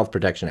 the Women's Health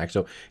Protection Act.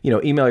 So,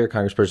 email your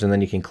congressperson,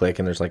 then you can click,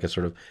 and there's like a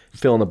sort of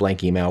fill in the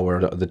blank email where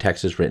the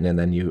text is written, and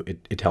then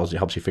it helps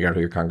you figure out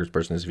who your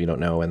congressperson is if you don't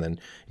know, and then you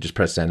just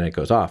press send and it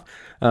goes off.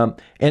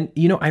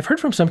 I've heard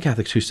from some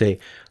Catholics who say,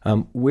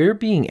 we're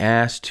being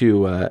asked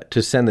to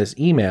send this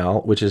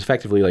email, which is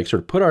effectively like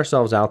sort of put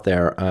ourselves out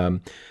there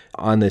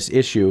on this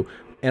issue.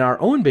 And our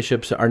own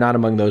bishops are not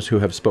among those who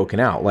have spoken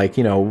out. Like,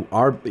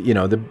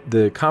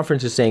 the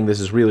conference is saying this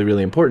is really,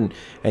 really important,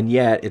 and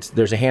yet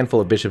there's a handful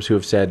of bishops who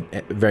have said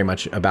very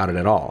much about it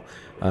at all.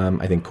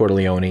 I think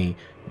Cordileone,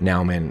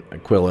 Naumann,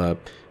 Aquila,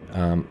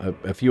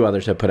 a few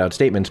others have put out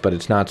statements, but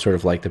it's not sort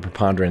of like the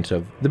preponderance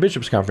of the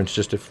bishops' conference,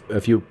 just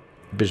a few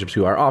bishops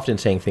who are often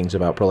saying things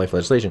about pro-life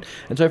legislation.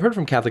 And so I've heard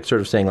from Catholics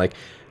sort of saying, like,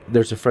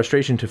 there's a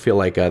frustration to feel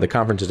like the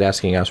conference is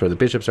asking us, or the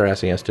bishops are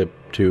asking us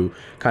to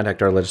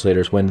contact our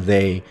legislators when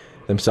they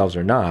themselves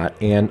are not.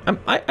 And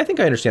I think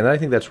I understand that. I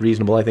think that's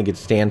reasonable. I think it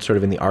stands sort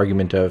of in the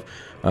argument of,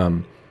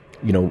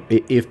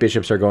 if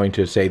bishops are going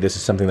to say this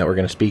is something that we're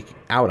going to speak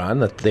out on,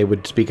 that they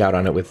would speak out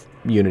on it with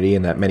unity,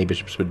 and that many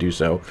bishops would do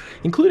so,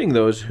 including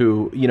those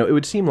who, it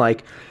would seem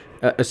like,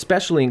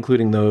 especially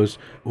including those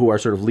who are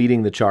sort of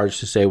leading the charge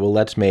to say, well,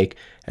 let's make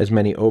as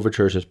many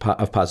overtures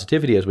of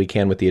positivity as we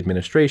can with the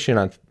administration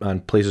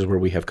on places where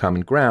we have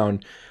common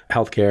ground,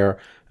 healthcare,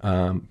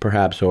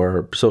 perhaps,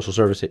 or social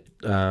service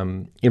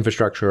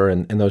infrastructure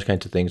and those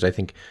kinds of things. I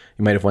think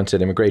you might have once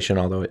said immigration,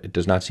 although it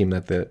does not seem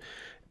that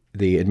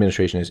the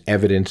administration is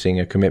evidencing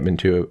a commitment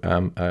to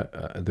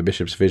the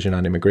bishop's vision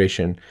on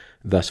immigration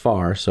thus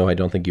far, so I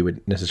don't think you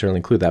would necessarily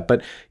include that.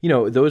 But,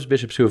 those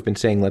bishops who have been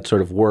saying let's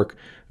sort of work,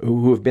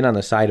 who have been on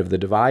the side of the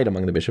divide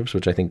among the bishops,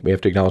 which I think we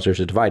have to acknowledge there's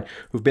a divide,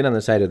 who've been on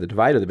the side of the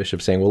divide of the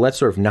bishops saying, well, let's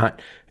sort of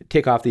not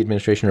take off the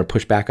administration or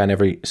push back on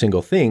every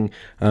single thing,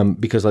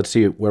 because let's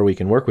see where we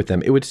can work with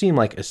them. It would seem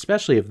like,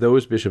 especially if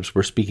those bishops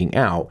were speaking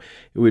out,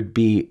 it would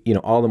be,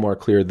 all the more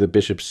clear the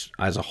bishops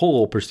as a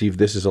whole perceive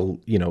this as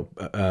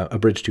a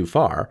bridge too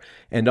far,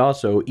 and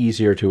also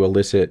easier to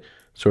elicit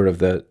sort of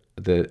the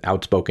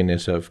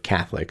outspokenness of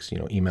Catholics,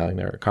 emailing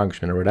their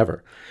congressman or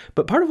whatever.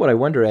 But part of what I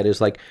wonder at is,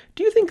 like,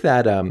 do you think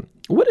that,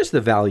 what is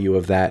the value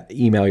of that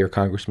email your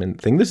congressman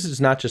thing? This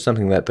is not just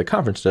something that the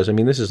conference does. I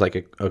mean, this is like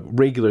a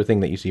regular thing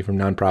that you see from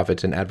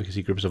nonprofits and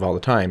advocacy groups of all the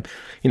time.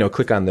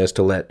 Click on this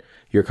to let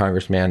your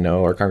congressman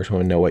know or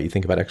congresswoman know what you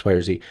think about X, Y,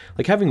 or Z.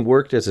 Like, having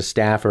worked as a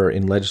staffer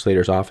in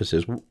legislators'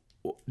 offices,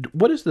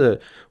 what is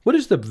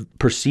the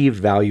perceived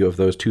value of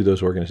those to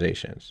those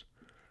organizations?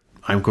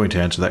 I'm going to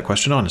answer that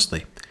question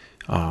honestly.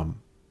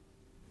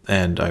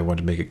 And I want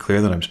to make it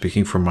clear that I'm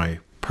speaking from my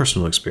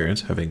personal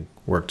experience, having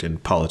worked in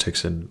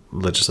politics and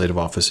legislative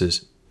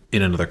offices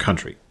in another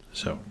country.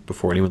 So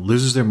before anyone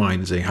loses their mind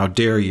and saying, "How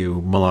dare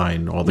you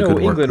malign all the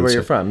good work?" England, where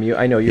you're from.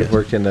 I know you've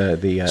worked in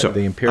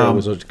the Imperial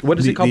Wizards. What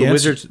is it called?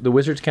 The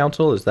Wizards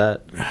Council? Is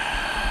that?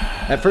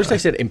 At first, I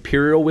said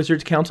Imperial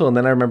Wizards Council, and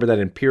then I remember that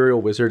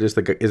Imperial Wizard is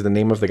the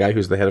name of the guy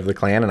who's the head of the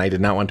clan, and I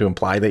did not want to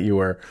imply that you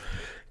were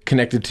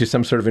connected to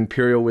some sort of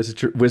Imperial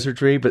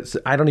wizardry. But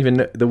I don't even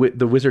know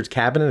the Wizards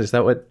Cabinet. Is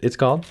that what it's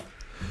called?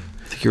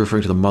 I think you're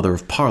referring to the Mother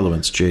of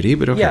Parliaments, JD.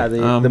 But okay. Yeah,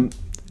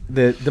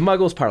 the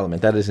Muggles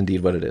Parliament. That is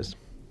indeed what it is.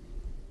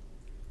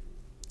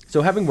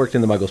 So, having worked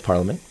in the Muggles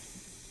Parliament,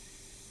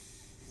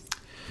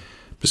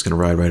 I'm just going to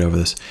ride right over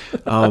this.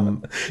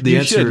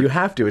 You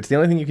have to. It's the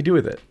only thing you can do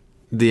with it.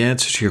 The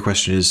answer to your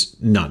question is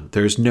none.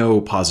 There's no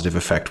positive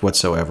effect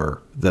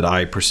whatsoever that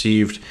I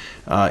perceived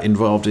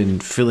involved in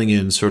filling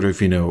in sort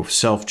of,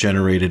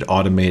 self-generated,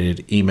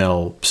 automated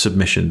email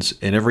submissions.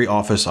 In every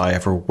office I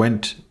ever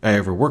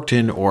worked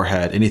in or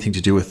had anything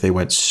to do with, they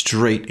went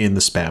straight in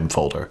the spam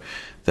folder.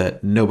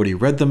 That nobody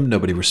read them,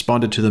 nobody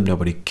responded to them,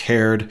 nobody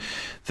cared.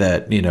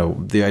 That,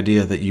 the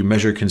idea that you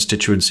measure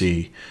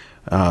constituency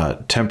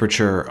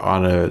temperature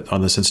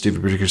on the sensitivity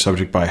of a particular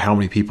subject by how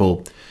many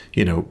people,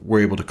 were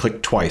able to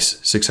click twice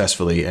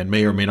successfully and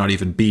may or may not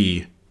even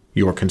be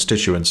your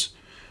constituents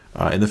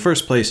in the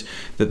first place,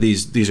 that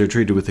these are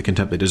treated with the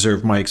contempt they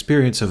deserve. My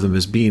experience of them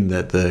has been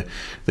that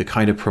the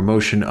kind of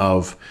promotion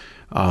of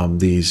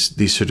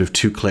these sort of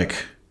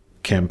 2-click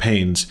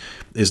campaigns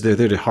is they're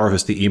there to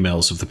harvest the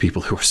emails of the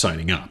people who are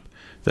signing up.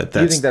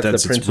 That's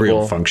its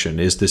real function.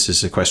 This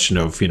is a question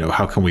of,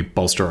 how can we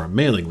bolster our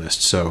mailing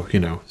list? So,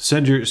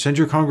 send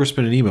your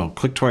congressman an email,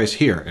 click twice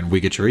here, and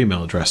we get your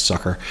email address,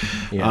 sucker.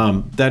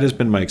 Yeah. That has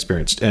been my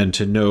experience. And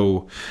to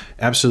know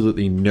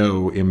absolutely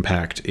no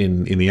impact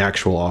in the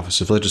actual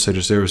office of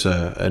legislators. There was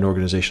an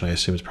organization, I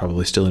assume is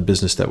probably still in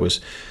business, that was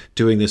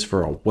doing this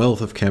for a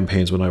wealth of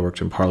campaigns when I worked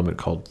in Parliament,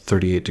 called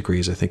 38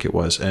 Degrees, I think it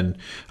was. And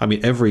I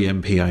mean, every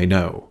MP I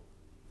know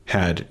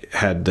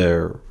had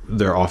their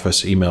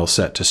office email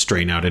set to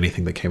strain out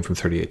anything that came from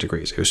 38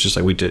 Degrees. It was just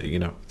like, we did,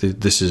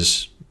 this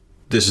is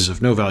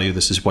of no value.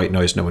 This is white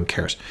noise. No one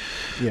cares.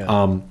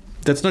 Yeah.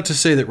 That's not to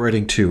say that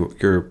writing to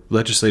your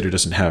legislator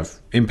doesn't have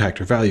impact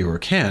or value, or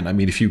can. I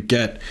mean, if you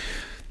get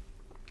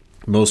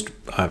most,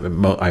 I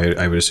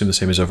would assume the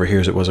same as over here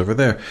as it was over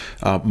there.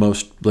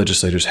 Most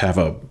legislators have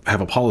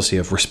a policy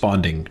of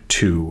responding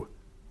to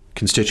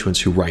constituents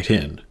who write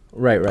in.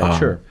 Right,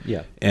 sure,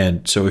 yeah.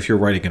 And so if you're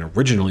writing an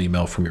original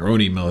email from your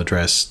own email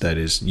address that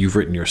is you've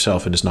written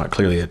yourself and is not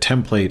clearly a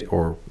template,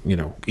 or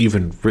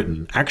even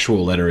written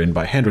actual letter in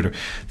by handwriter,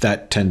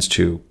 that tends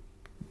to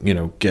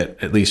get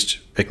at least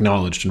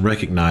acknowledged and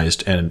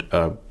recognized, and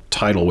a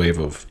tidal wave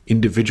of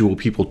individual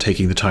people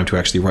taking the time to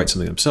actually write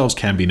something themselves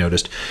can be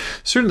noticed.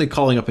 Certainly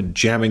calling up and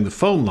jamming the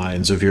phone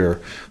lines of your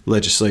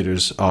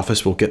legislator's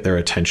office will get their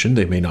attention.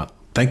 They may not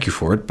thank you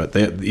for it, but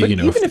even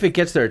if it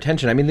gets their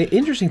attention, I mean, the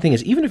interesting thing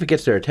is, even if it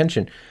gets their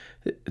attention,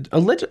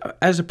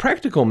 as a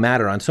practical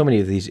matter on so many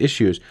of these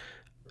issues,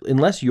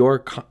 unless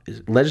your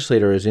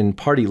legislator is in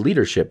party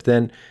leadership,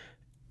 then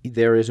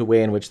there is a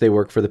way in which they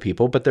work for the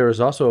people, but there is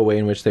also a way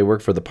in which they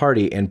work for the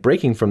party, and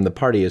breaking from the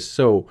party is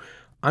so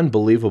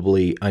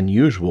unbelievably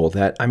unusual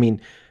that, I mean,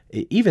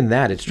 even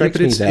that, it strikes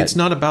me that it's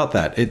not about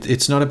that.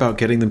 It's not about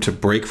getting them to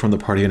break from the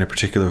party in a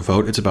particular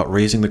vote. It's about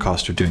raising the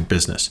cost of doing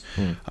business.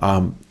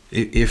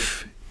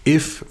 If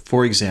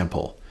for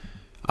example,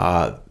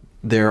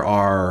 there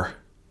are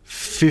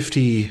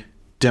 50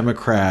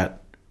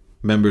 Democrat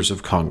members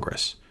of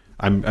Congress,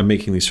 I'm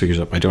making these figures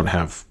up. I don't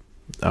have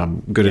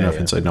good enough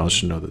inside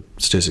knowledge to know the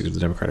statistics of the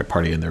Democratic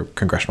Party and their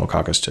congressional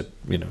caucus to,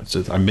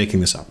 I'm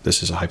making this up.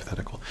 This is a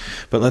hypothetical.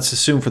 But let's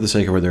assume, for the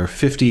sake of it, there are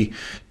 50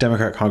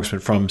 Democrat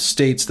congressmen from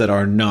states that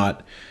are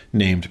not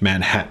named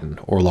Manhattan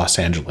or Los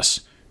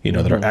Angeles,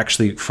 that are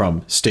actually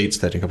from states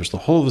that encompass the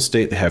whole of the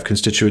state. They have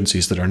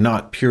constituencies that are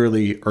not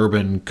purely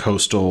urban,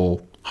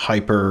 coastal,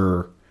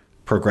 hyper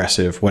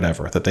progressive,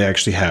 whatever, that they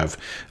actually have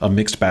a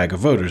mixed bag of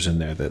voters in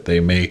there, that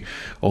they may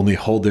only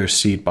hold their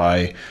seat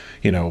by,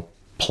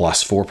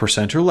 plus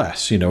 4% or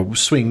less,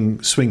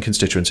 swing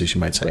constituencies, you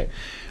might say.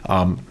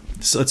 Right.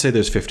 So let's say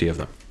there's 50 of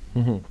them.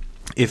 Mm-hmm.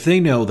 If they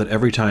know that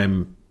every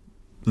time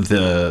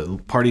the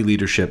party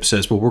leadership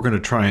says, well, we're going to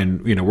try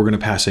and, we're going to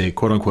pass a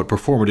quote unquote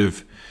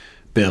performative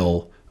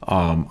bill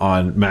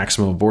on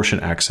maximum abortion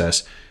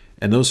access,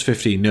 and those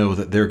 50 know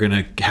that they're going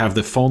to have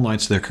the phone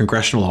lines to their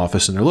congressional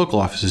office and their local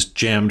offices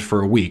jammed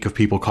for a week of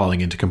people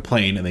calling in to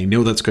complain, and they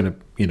know that's going to,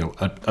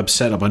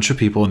 upset a bunch of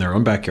people in their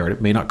own backyard.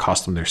 It may not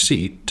cost them their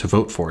seat to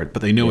vote for it,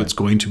 but they know it's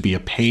going to be a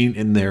pain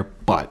in their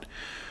butt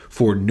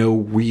for no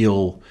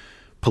real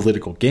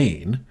political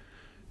gain,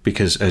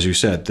 because, as you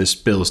said, this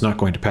bill is not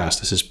going to pass.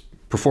 This is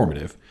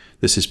performative.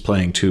 This is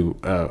playing to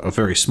a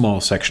very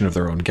small section of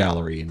their own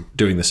gallery and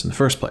doing this in the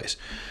first place.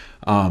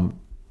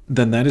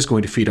 then that is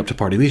going to feed up to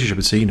party leadership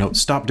and say,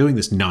 stop doing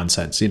this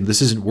nonsense.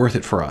 This isn't worth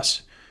it for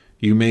us.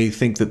 You may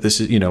think that this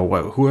is,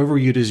 whoever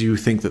it is you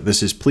think that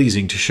this is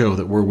pleasing to show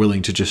that we're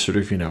willing to just sort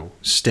of,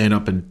 stand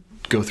up and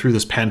go through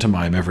this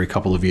pantomime every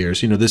couple of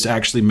years. This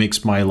actually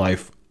makes my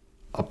life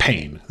a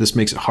pain. This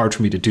makes it hard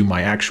for me to do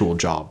my actual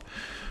job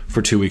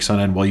for 2 weeks on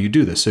end while you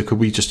do this. So could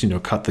we just,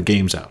 cut the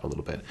games out a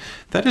little bit?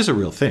 That is a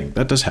real thing.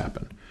 That does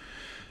happen.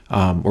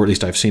 Or at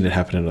least I've seen it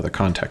happen in other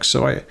contexts.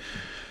 So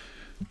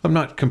I'm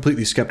not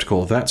completely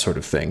skeptical of that sort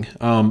of thing.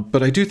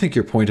 But I do think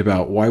your point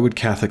about why would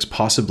Catholics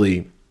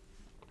possibly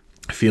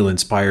feel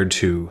inspired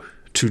to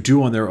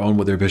do on their own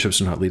what their bishops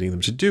are not leading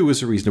them to do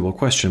is a reasonable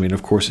question. I mean,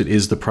 of course, it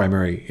is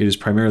primarily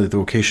the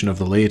vocation of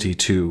the laity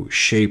to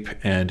shape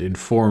and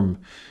inform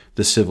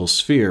the civil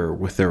sphere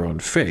with their own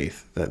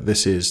faith, that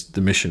this is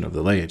the mission of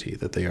the laity,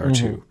 that they are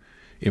to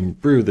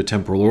imbue the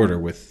temporal order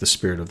with the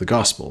spirit of the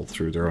gospel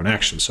through their own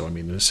actions. So, I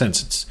mean, in a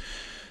sense,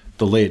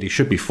 the laity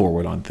should be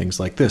forward on things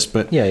like this.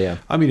 But,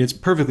 I mean, it's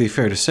perfectly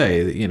fair to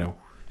say that,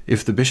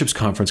 if the bishops'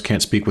 conference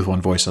can't speak with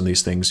one voice on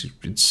these things,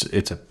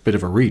 it's a bit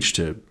of a reach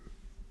to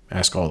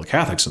ask all the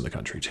Catholics in the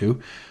country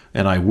to.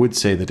 And I would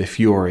say that if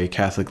you're a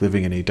Catholic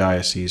living in a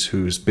diocese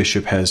whose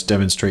bishop has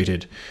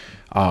demonstrated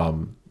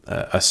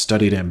a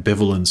studied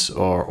ambivalence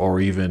or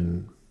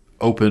even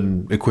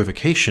open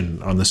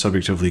equivocation on the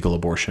subject of legal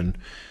abortion,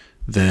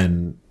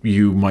 then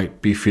you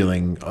might be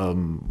feeling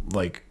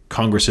like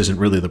Congress isn't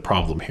really the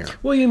problem here.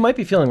 Well, you might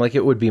be feeling like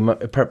it would be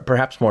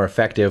perhaps more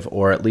effective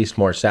or at least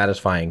more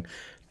satisfying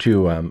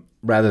to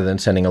rather than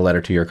sending a letter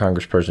to your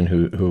congressperson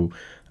who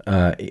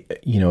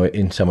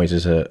in some ways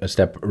is a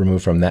step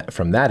removed from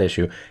that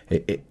issue.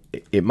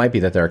 It might be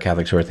that there are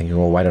Catholics who are thinking,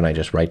 well, why don't I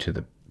just write to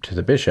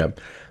the bishop?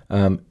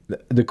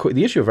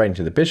 The issue of writing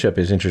to the bishop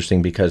is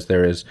interesting because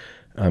there is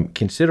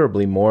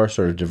considerably more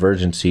sort of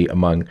divergency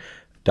among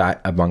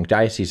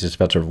dioceses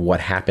about sort of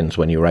what happens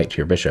when you write to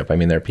your bishop. I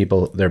mean, there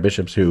are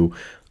bishops who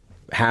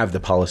have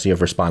the policy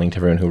of responding to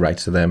everyone who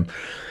writes to them.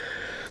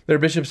 There are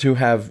bishops who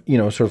have,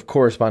 sort of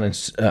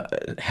correspondence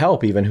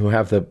help, even who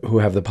have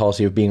the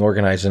policy of being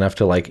organized enough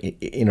to, like,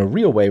 in a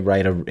real way,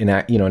 write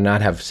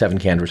not have 7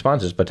 canned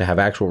responses, but to have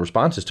actual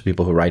responses to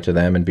people who write to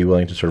them and be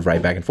willing to sort of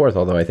write back and forth.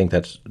 Although I think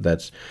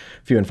that's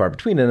few and far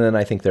between. And then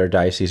I think there are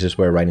dioceses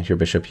where writing to your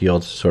bishop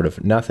yields sort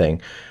of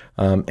nothing.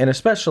 And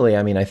especially,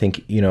 I mean, I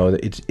think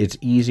it's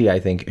easy. I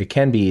think it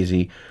can be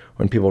easy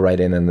when people write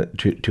in and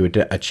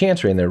to a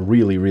chancery and they're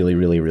really, really,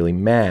 really, really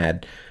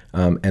mad.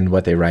 And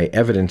what they write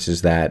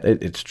evidences that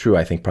it's true,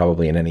 I think,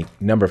 probably in any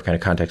number of kind of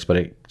contexts, but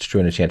it's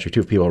true in a chancery too.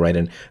 If people write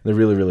in, they're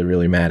really, really,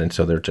 really mad, and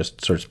so they're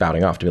just sort of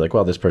spouting off to be like,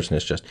 well, this person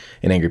is just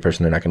an angry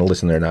person. They're not going to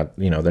listen. They're not,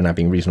 they're not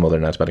being reasonable. They're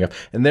not spouting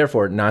off, and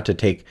therefore not to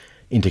take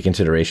into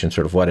consideration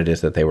sort of what it is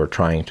that they were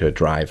trying to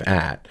drive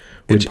at.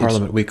 In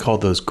Parliament, we call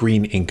those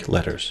green ink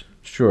letters.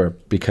 Sure,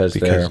 because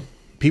they're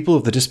people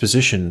of the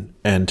disposition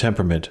and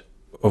temperament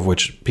of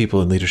which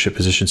people in leadership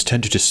positions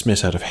tend to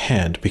dismiss out of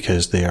hand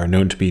because they are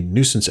known to be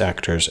nuisance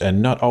actors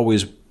and not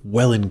always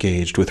well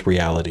engaged with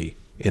reality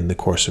in the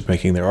course of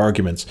making their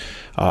arguments,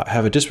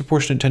 have a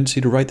disproportionate tendency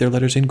to write their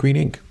letters in green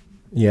ink.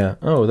 Yeah.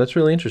 Oh, that's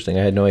really interesting.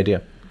 I had no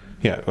idea.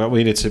 Yeah, well, I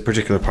mean, it's a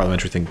particular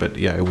parliamentary thing, but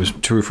yeah, it was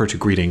to refer to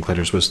green ink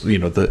letters was,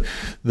 the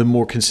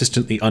more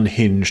consistently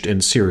unhinged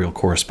and serial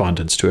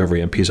correspondence to every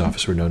MP's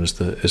office were known as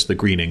the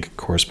green ink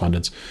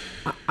correspondence.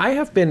 I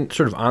have been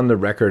sort of on the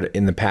record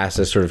in the past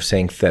as sort of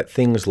saying that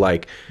things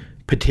like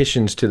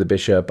petitions to the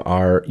bishop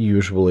are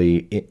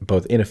usually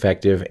both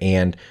ineffective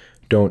and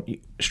don't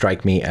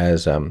strike me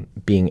as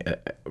being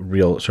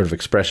real sort of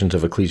expressions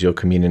of ecclesial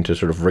communion, to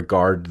sort of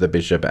regard the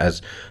bishop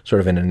as sort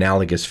of an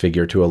analogous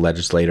figure to a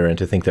legislator and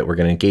to think that we're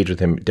going to engage with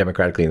him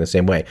democratically in the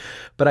same way.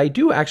 But I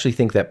do actually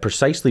think that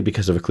precisely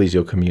because of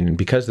ecclesial communion,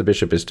 because the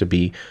bishop is to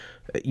be,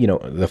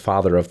 the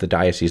father of the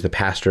diocese, the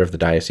pastor of the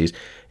diocese,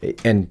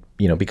 and,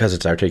 because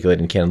it's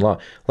articulated in canon law,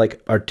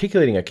 like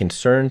articulating a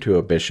concern to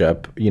a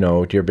bishop,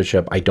 dear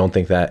bishop, I don't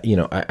think that,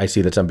 I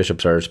see that some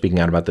bishops are speaking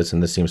out about this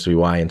and this seems to be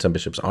why, and some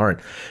bishops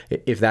aren't.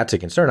 If that's a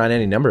concern on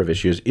any number of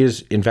issues,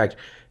 is in fact,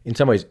 in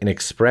some ways, an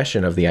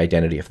expression of the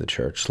identity of the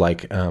church.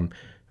 Like,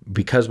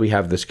 because we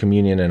have this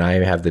communion and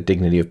I have the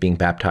dignity of being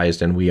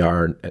baptized and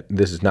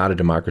this is not a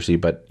democracy,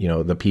 but,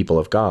 the people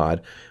of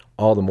God,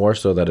 all the more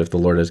so that if the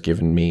Lord has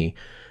given me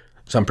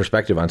some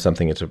perspective on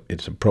something,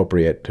 it's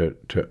appropriate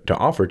to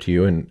offer to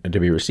you and to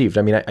be received.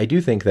 I mean, I do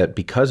think that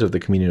because of the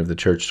communion of the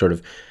church, sort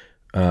of,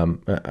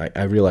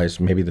 I realize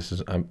maybe this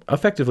is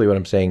effectively what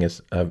I'm saying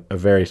is a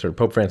very sort of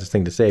Pope Francis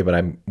thing to say, but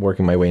I'm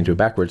working my way into it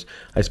backwards,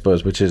 I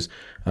suppose, which is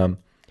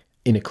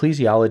in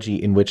ecclesiology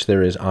in which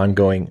there is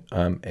ongoing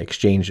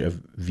exchange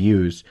of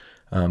views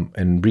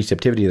and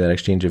receptivity to that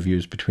exchange of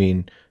views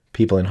between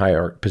people in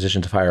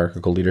positions of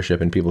hierarchical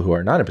leadership and people who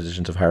are not in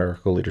positions of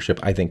hierarchical leadership,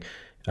 I think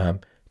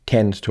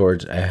tends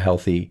towards a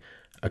healthy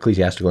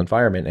ecclesiastical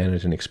environment and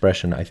is an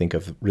expression, I think,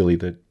 of really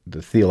the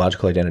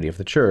theological identity of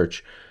the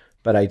church.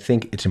 But I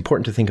think it's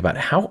important to think about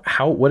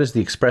what is the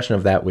expression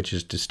of that which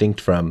is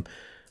distinct from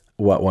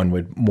what one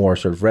would more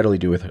sort of readily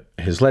do with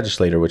his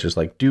legislator, which is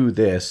like, do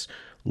this,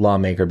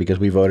 lawmaker because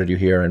we voted you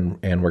here and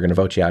we're going to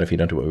vote you out if you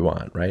don't do what we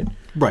want, right?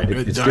 Right.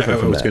 It's I different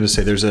from was that. going to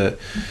say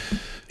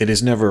it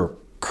is never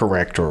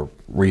correct or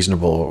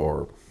reasonable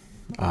or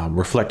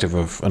reflective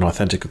of an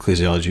authentic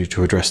ecclesiology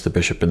to address the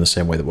bishop in the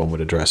same way that one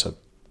would address a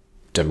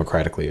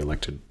democratically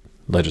elected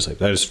legislator.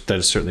 That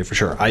is certainly for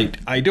sure.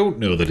 I don't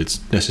know that it's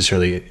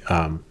necessarily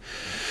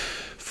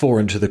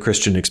foreign to the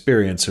Christian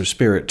experience or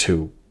spirit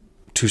to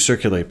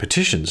circulate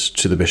petitions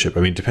to the bishop.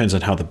 I mean, it depends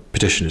on how the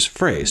petition is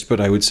phrased, but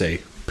I would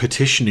say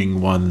petitioning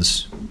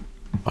one's,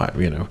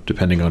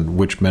 depending on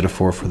which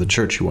metaphor for the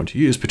church you want to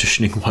use,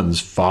 petitioning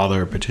one's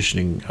father,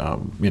 petitioning,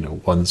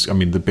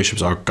 the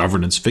bishops are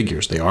governance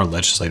figures. They are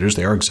legislators,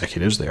 they are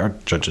executives, they are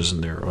judges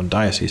in their own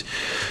diocese.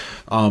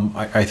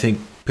 I think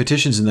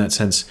petitions in that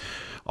sense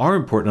are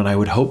important, and I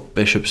would hope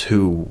bishops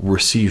who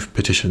receive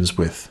petitions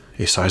with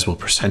a sizable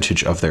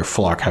percentage of their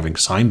flock having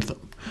signed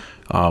them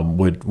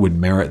would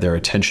merit their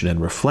attention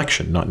and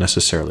reflection, not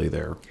necessarily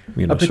their,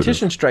 A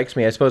petition strikes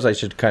me, I suppose I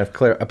should kind of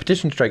clear, a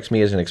petition strikes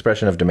me as an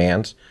expression of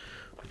demands.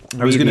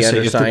 I was going to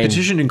say, if the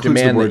petition includes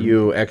demand the word that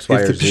you X, Y,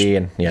 or Z,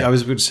 and I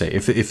was going to say,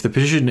 if the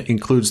petition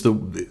includes the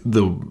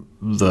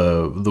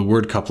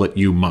word couplet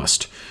 "you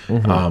must,"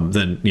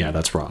 then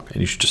that's wrong,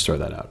 and you should just throw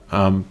that out.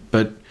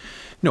 But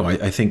no,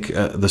 I think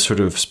the sort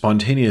of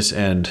spontaneous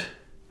and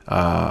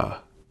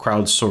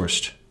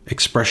crowdsourced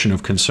expression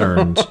of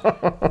concerns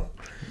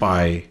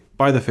by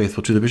the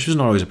faithful to the bishop is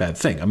not always a bad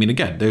thing. I mean,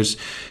 again,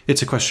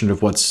 it's a question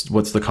of what's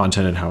the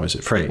content and how is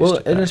it phrased. Well,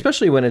 and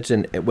especially when it's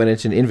an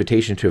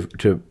invitation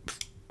to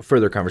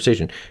further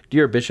conversation.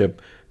 Dear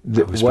Bishop,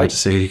 I was about to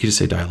say, you could just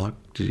say dialogue.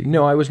 Did you?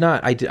 No, I was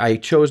not. I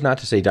chose not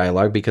to say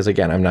dialogue because,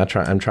 again, I'm not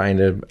trying. I'm trying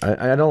to.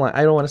 I don't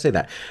want to say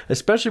that,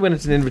 especially when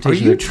it's an Are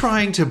invitation. you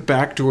trying to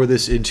backdoor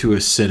this into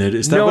a synod?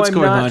 Is that No, what's I'm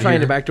going on here? not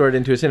trying to backdoor it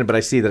into a synod, but I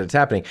see that it's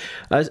happening,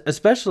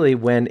 especially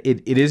when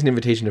it is an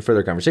invitation to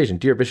further conversation.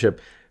 Dear Bishop,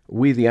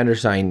 we, the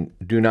undersigned,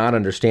 do not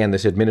understand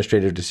this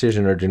administrative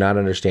decision or do not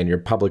understand your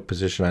public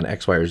position on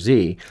X, Y, or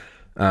Z,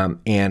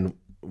 and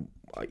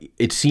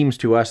it seems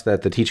to us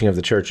that the teaching of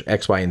the church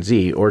X, Y, and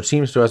Z, or it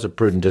seems to us a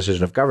prudent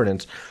decision of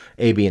governance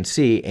A, B, and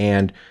C,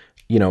 and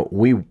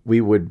we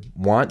would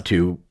want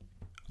to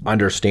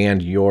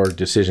understand your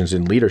decisions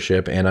in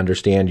leadership and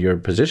understand your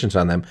positions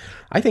on them.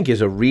 I think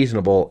is a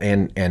reasonable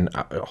and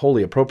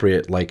wholly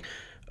appropriate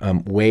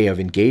way of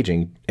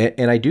engaging,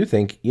 and I do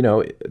think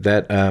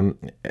that,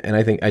 and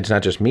I think it's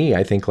not just me.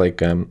 I think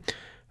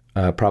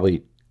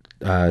probably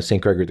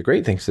St. Gregory the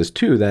Great thinks this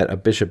too, that a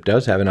bishop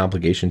does have an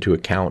obligation to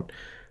account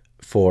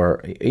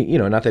for,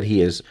 not that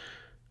he is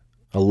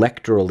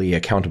electorally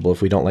accountable.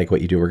 If we don't like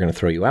what you do, we're going to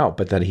throw you out,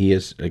 but that he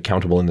is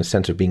accountable in the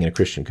sense of being in a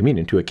Christian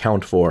communion to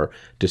account for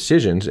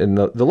decisions. And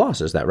the law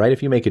says that, right?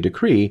 If you make a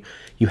decree,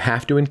 you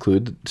have to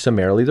include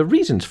summarily the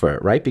reasons for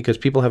it, right? Because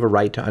people have a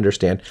right to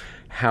understand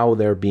how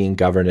they're being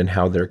governed and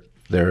how their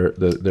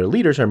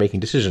leaders are making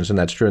decisions. And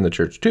that's true in the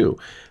church too,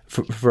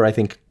 for I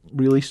think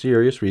really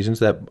serious reasons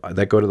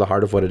that go to the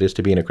heart of what it is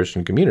to be in a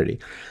Christian community.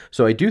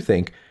 So I do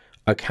think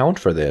account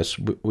for this,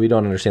 we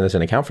don't understand this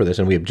and account for this,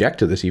 and we object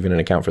to this even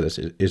and account for this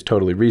is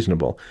totally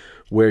reasonable.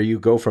 Where you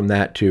go from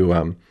that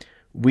to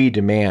we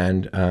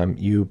demand,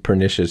 you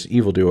pernicious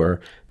evildoer,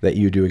 that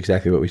you do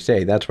exactly what we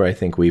say, that's where I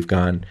think we've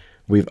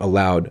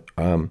allowed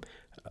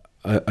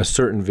a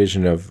certain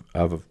vision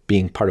of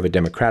being part of a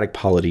democratic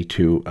polity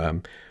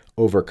to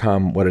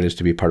overcome what it is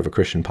to be part of a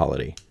Christian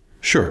polity.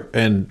 Sure.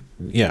 And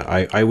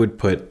I would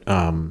put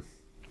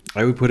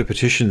a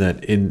petition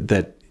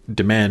that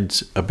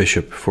demands a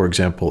bishop, for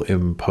example,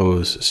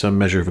 impose some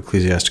measure of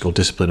ecclesiastical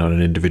discipline on an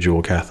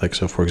individual Catholic.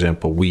 So, for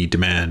example, we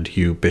demand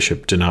you,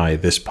 bishop, deny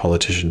this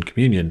politician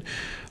communion.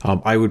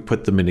 I would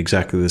put them in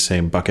exactly the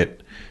same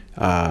bucket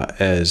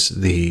as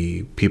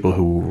the people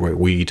who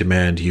we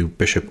demand you,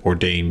 bishop,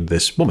 ordain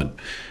this woman.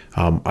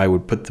 I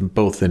would put them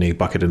both in a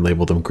bucket and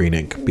label them green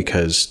ink,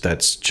 because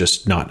that's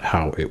just not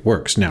how it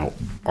works. Now,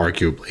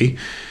 arguably,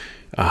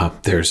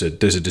 there's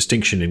a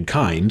distinction in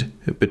kind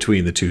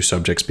between the two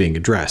subjects being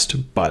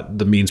addressed, but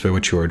the means by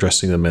which you are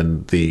addressing them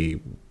and the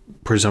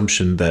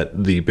presumption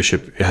that the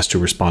bishop has to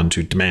respond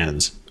to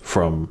demands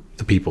from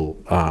the people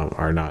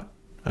are not.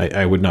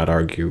 I would not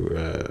argue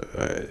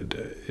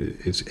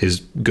is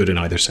good in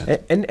either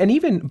sense. And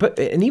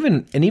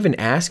even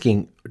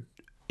asking.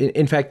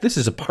 In fact, this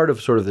is a part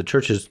of sort of the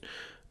church's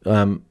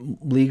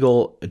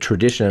legal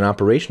tradition and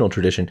operational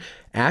tradition,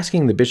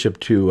 asking the bishop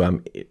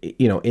to,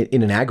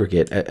 in an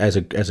aggregate, as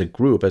a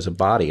group, as a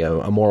body,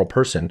 a moral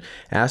person,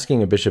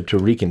 asking a bishop to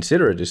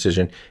reconsider a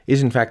decision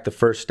is in fact the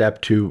first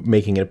step to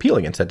making an appeal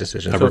against that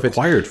decision. First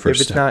step.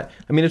 If it's not,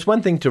 it's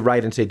one thing to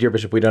write and say, "Dear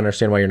Bishop, we don't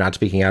understand why you're not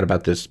speaking out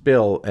about this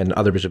bill, and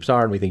other bishops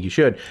are, and we think you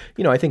should."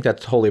 I think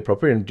that's wholly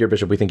appropriate. And Dear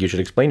Bishop, we think you should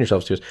explain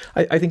yourselves to us.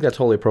 I think that's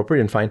wholly appropriate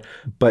and fine.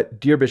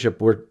 But Dear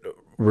Bishop, we're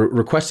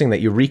requesting that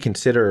you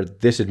reconsider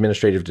this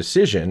administrative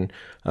decision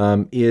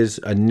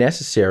is a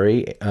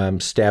necessary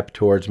step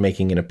towards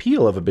making an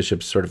appeal of a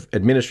bishop's sort of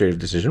administrative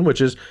decision, which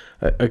is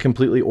a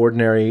completely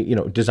ordinary,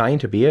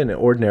 designed to be an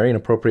ordinary and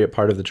appropriate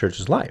part of the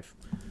church's life.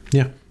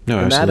 Yeah, no,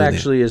 and absolutely.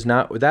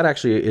 that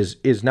actually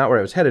is not where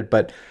I was headed.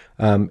 But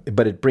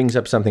But it brings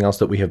up something else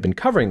that we have been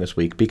covering this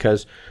week,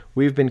 because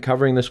we've been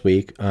covering this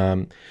week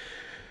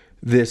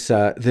this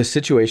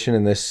situation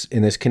in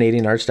this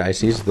Canadian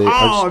archdiocese.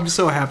 I'm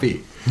so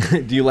happy.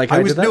 Do you like how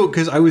I did that? No,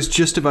 because I was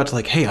just about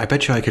to hey, I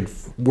bet you I could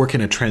work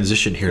in a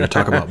transition here to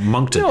talk about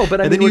Moncton. No, but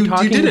I and mean, then we're you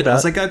talking did it. about, I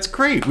was like, that's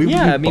great.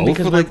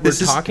 Because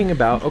we're talking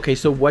about, okay,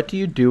 so what do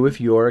you do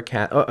if you're a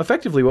Catholic?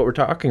 Effectively, what we're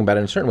talking about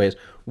in certain ways,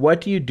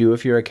 what do you do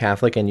if you're a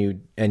Catholic and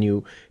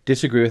you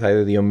disagree with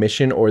either the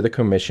omission or the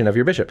commission of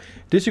your bishop?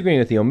 Disagreeing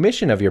with the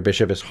omission of your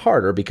bishop is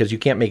harder because you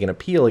can't make an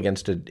appeal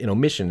against an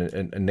omission,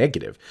 a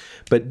negative.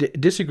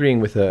 But disagreeing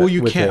with a... Well,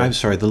 you can't. I'm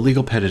sorry. The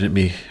legal pedant in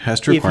me has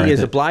to require if he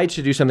is obliged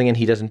to do something and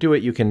he doesn't do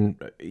it, you can,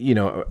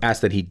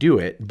 ask that he do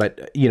it.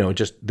 But,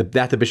 just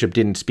that the bishop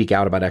didn't speak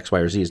out about X, Y,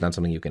 or Z is not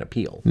something you can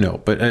appeal. No,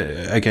 but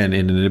again,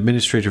 in an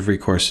administrative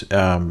recourse,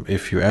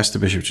 if you ask the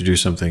bishop to do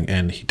something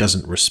and he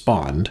doesn't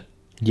respond...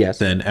 Yes.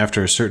 Then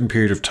after a certain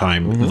period of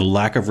time, the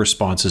lack of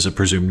response is a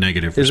presumed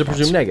negative response. Is a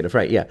presumed negative,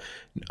 right? Yeah.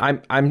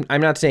 I'm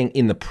not saying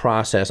in the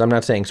process. I'm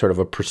not saying sort of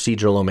a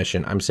procedural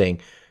omission. I'm saying,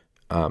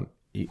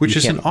 which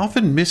is an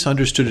often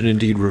misunderstood and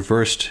indeed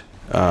reversed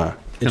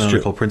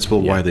canonical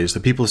principle widely. Is the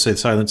people say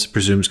silence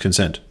presumes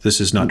consent. This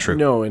is not true.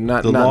 No, and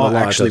not the not law the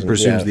law actually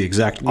presumes the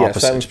exact opposite.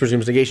 Yeah, silence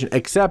presumes negation.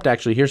 Except,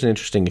 actually, here's an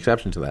interesting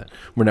exception to that.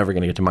 We're never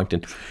going to get to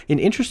Moncton. An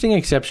interesting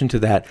exception to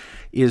that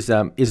is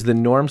the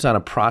norms on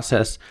a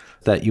process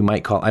that you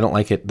might call, I don't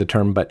like the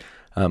term, but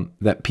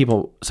that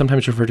people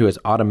sometimes refer to as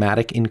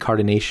automatic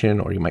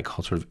incarnation, or you might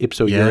call sort of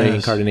ipso iure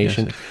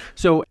incarnation. Yes.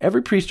 So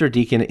every priest or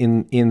deacon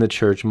in the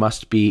church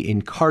must be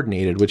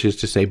incarnated, which is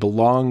to say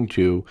belong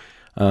to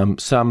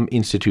some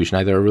institution,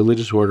 either a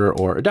religious order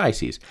or a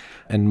diocese.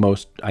 And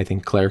most, I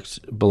think, clerics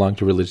belong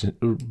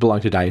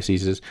to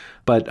dioceses,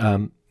 but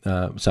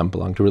some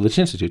belong to religious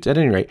institutes. At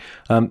any rate,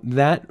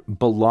 that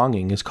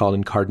belonging is called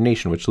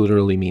incarnation, which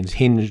literally means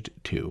hinged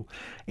to.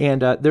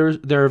 And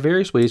there are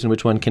various ways in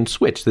which one can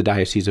switch the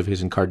diocese of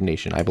his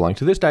incarnation. I belong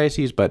to this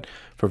diocese, but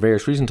for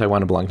various reasons I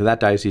want to belong to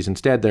that diocese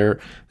instead. There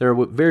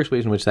are various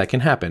ways in which that can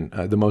happen.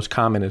 The most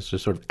common is a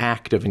sort of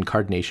act of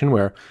incarnation,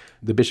 where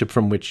the bishop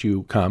from which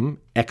you come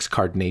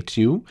excardinates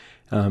you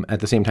at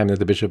the same time that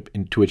the bishop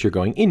to which you're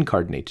going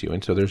incarnates you.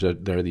 And so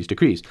there are these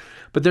decrees.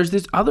 But there's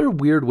this other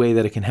weird way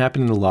that it can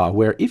happen in the law,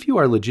 where if you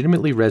are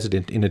legitimately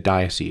resident in a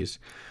diocese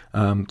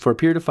for a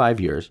period of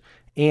 5 years,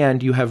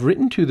 and you have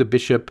written to the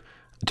bishop,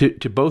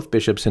 to both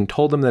bishops, and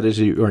told them that it is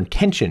your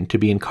intention to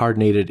be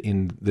incarnated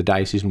in the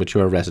diocese in which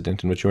you are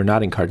resident, in which you are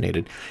not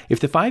incarnated, if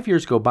the 5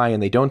 years go by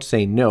and they don't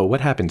say no,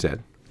 what happens,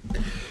 Ed?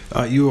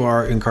 You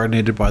are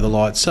incarnated by the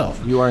law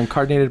itself. You are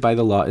incarnated by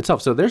the law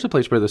itself. So there's a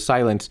place where the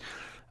silence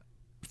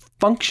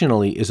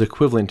functionally is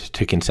equivalent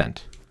to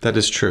consent. That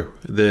is true.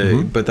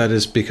 But that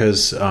is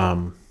because,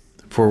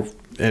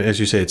 as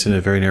you say, it's in a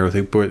very narrow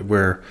thing. But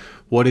where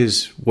what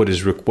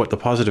the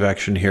positive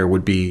action here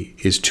would be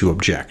is to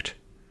object.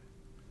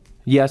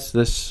 Yes,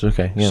 this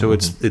okay. Yeah. So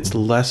it's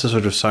less a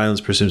sort of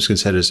silence presumes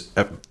consent as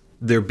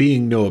there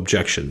being no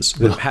objections.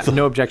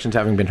 No objections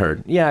having been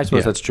heard. Yeah, I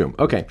suppose that's true.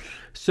 Okay.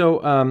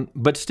 So,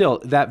 but still,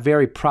 that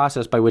very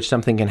process by which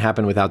something can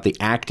happen without the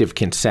active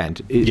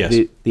consent,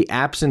 the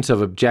absence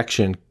of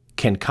objection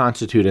can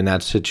constitute in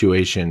that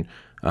situation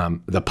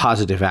the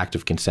positive act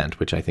of consent,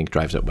 which I think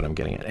drives up what I'm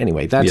getting at.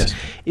 Anyway, that's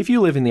if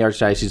you live in the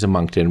Archdiocese of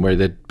Moncton, where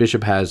the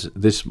bishop has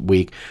this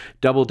week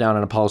doubled down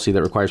on a policy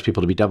that requires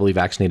people to be doubly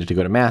vaccinated to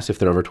go to Mass if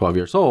they're over 12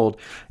 years old,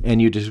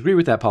 and you disagree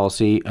with that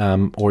policy,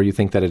 or you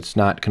think that it's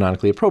not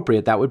canonically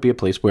appropriate, that would be a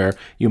place where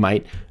you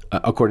might,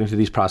 according to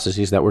these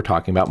processes that we're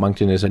talking about,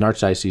 Moncton is an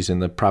archdiocese in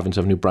the province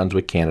of New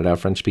Brunswick, Canada, a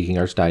French-speaking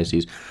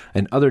archdiocese,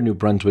 and other New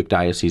Brunswick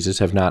dioceses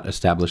have not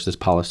established this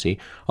policy,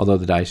 although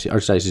the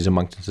Archdiocese of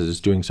Moncton says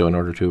it's doing so in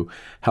order to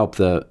help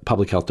the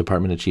public health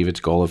department achieve its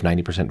goal of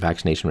 90%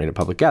 vaccination rate at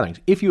public gatherings.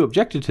 If you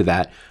objected to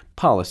that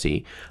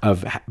policy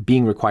of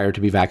being required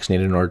to be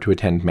vaccinated in order to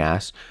attend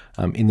Mass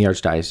in the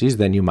archdiocese,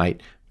 then you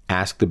might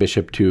ask the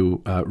bishop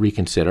to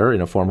reconsider in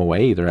a formal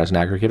way, either as an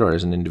aggregate or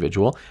as an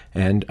individual.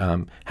 And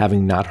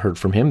having not heard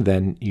from him,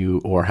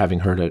 or having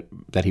heard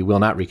that he will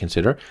not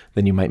reconsider,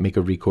 then you might make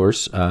a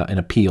recourse, an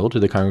appeal to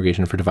the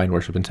Congregation for Divine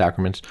Worship and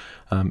Sacraments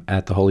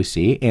at the Holy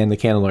See. And the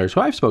canon lawyers who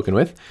I've spoken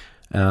with,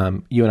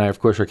 you and I, of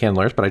course, are canon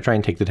lawyers, but I try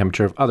and take the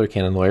temperature of other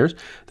canon lawyers.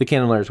 The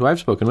canon lawyers who I've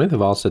spoken with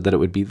have all said that it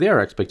would be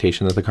their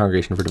expectation that the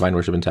Congregation for Divine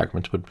Worship and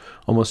Sacraments would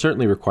almost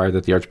certainly require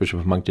that the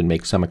Archbishop of Moncton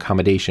make some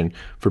accommodation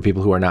for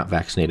people who are not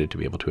vaccinated to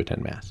be able to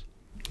attend Mass.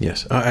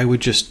 Yes, I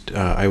would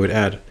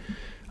add,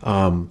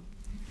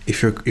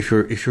 if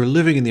you're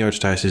living in the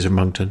Archdiocese of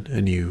Moncton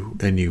and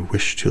you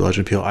wish to lodge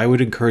an appeal, I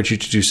would encourage you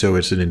to do so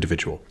as an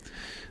individual.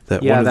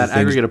 that Yeah, one of that the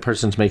things, aggregate of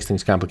persons makes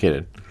things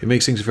complicated. it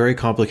makes things very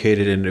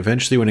complicated, and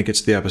eventually when it gets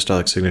to the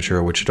apostolic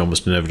signature, which it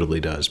almost inevitably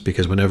does,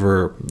 because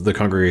whenever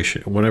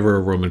a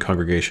Roman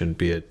congregation,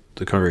 be it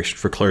the congregation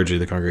for clergy,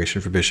 the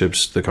congregation for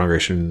bishops, the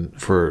congregation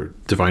for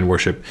divine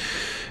worship,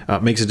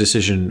 makes a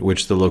decision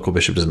which the local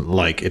bishop doesn't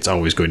like, it's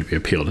always going to be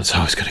appealed. It's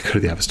always going to go to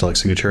the apostolic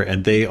signature,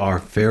 and they are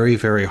very,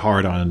 very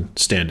hard on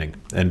standing.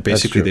 And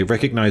basically, they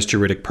recognize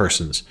juridic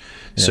persons.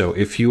 Yeah. So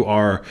if you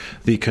are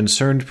the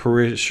concerned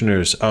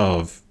parishioners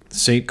of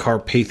Saint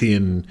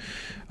Carpathian,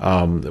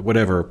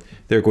 whatever,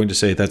 they're going to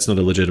say that's not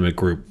a legitimate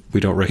group. We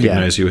don't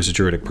recognize you as a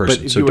juridic person.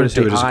 But if so you were don't to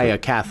say do it as I, a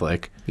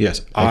Catholic.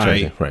 Yes,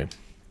 right.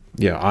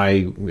 Yeah,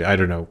 I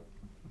don't know.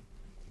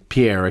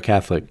 Pierre, a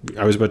Catholic.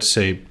 I was about to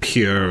say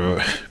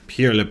Pierre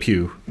Le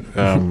Pew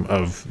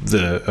of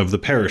the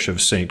parish of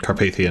Saint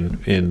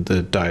Carpathian in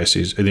the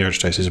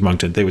Archdiocese of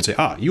Moncton. They would say,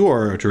 you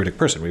are a juridic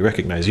person. We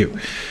recognize you.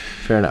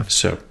 Fair enough.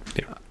 So,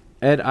 yeah.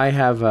 Ed, I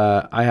have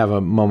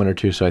a moment or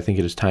two, so I think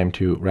it is time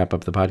to wrap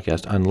up the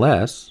podcast.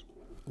 Unless,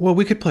 well,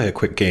 we could play a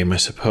quick game, I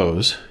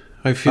suppose.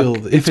 I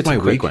feel if it's my a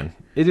quick week. one.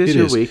 It is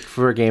your week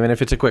for a game, and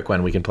if it's a quick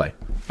one, we can play.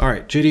 All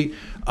right, JD.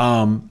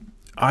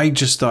 I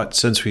just thought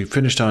since we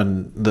finished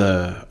on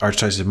the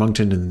Archdiocese of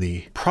Moncton in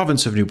the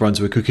province of New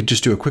Brunswick, we could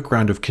just do a quick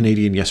round of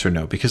Canadian yes or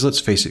no, because let's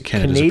face it,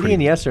 Canada's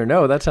Canadian yes or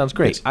no? That sounds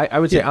great. I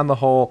would say on the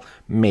whole,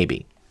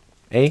 maybe.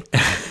 Eh?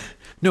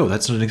 No,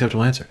 that's not an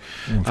acceptable answer.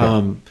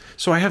 Okay.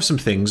 So I have some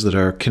things that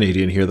are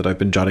Canadian here that I've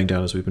been jotting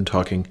down as we've been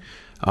talking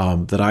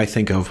that I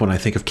think of when I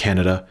think of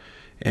Canada.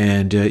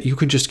 And you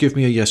can just give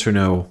me a yes or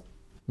no.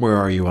 Where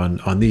are you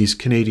on these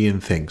Canadian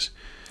things?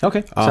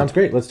 Okay, sounds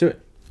great. Let's do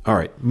it. All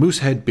right.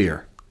 Moosehead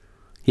Beer.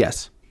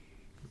 Yes.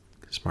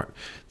 Smart.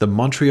 The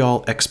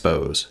Montreal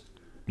Expos.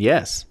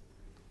 Yes.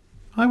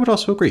 I would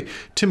also agree.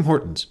 Tim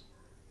Hortons.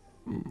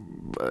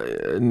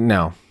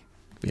 No.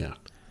 Yeah,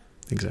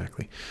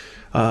 exactly.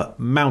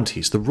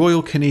 Mounties. The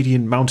Royal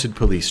Canadian Mounted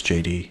Police,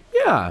 JD.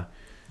 Yeah.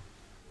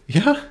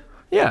 Yeah?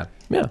 Yeah.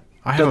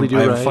 I have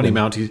a funny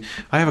Mountie.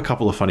 I have a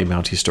couple of funny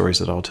Mountie stories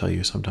that I'll tell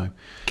you sometime.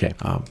 Okay.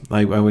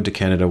 I went to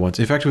Canada once.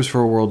 In fact, it was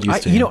for a World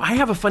Youth Day. I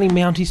have a funny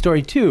Mountie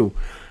story too.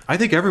 I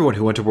think everyone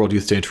who went to World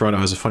Youth Day in Toronto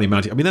has a funny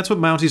Mountie. I mean, that's what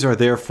Mounties are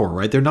there for,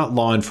 right? They're not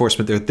law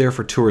enforcement. They're there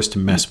for tourists to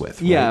mess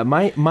with. Right? Yeah,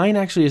 mine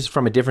actually is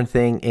from a different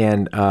thing,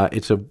 and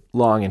it's a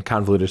long and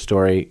convoluted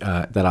story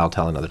that I'll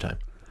tell another time.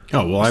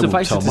 Oh, well, I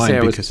won't tell mine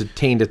I was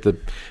detained at the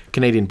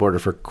Canadian border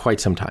for quite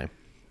some time.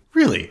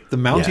 Really? The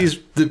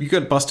Mounties? Yeah. You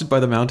got busted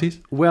by the Mounties?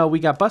 Well, we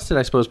got busted,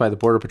 I suppose, by the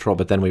Border Patrol,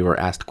 but then we were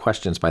asked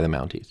questions by the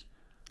Mounties.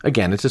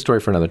 Again, it's a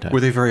story for another time. Were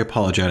they very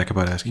apologetic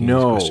about asking these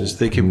questions?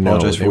 They can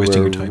apologize for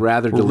wasting your time.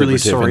 We're really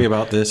sorry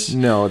about this.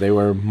 No, they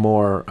were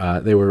more.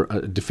 They were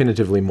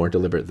definitively more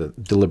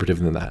deliberative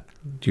than that.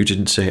 You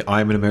didn't say,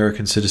 "I'm an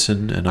American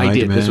citizen," and I did.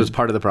 Demand... This was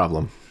part of the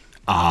problem.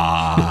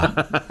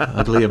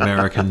 Ugly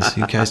Americans!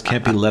 You guys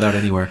can't be let out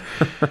anywhere.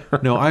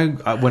 No,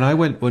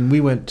 when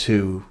we went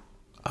to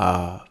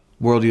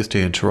World Youth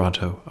Day in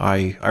Toronto,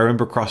 I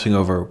remember crossing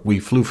over. We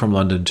flew from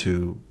London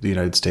to the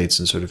United States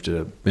and sort of did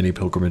a mini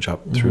pilgrimage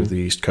up through the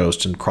East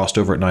Coast and crossed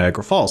over at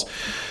Niagara Falls.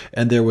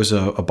 And there was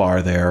a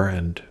bar there,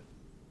 and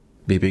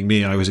me being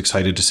me, I was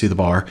excited to see the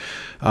bar.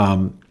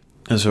 And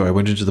so I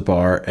went into the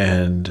bar,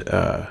 and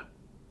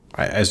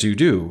as you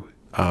do,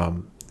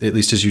 at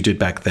least as you did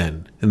back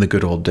then, in the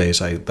good old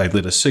days, I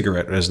lit a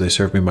cigarette as they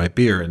served me my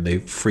beer, and they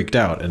freaked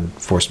out and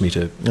forced me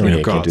to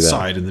go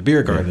outside in the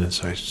beer garden. And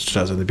so I stood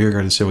outside in the beer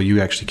garden and said, well, you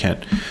actually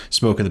can't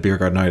smoke in the beer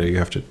garden either. You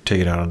have to take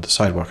it out on the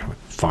sidewalk. I went,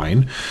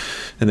 fine.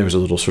 And there was a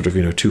little sort of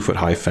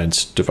 2-foot-high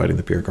fence dividing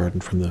the beer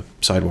garden from the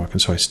sidewalk. And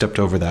so I stepped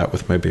over that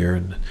with my beer,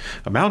 and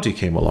a Mountie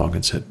came along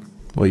and said,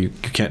 well, you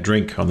can't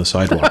drink on the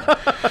sidewalk.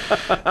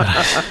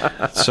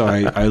 So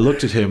I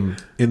looked at him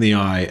in the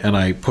eye, and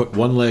I put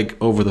one leg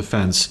over the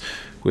fence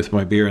with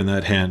my beer in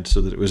that hand so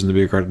that it was in the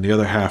beer garden. The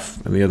other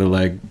half and the other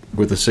leg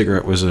with the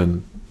cigarette was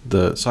in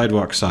the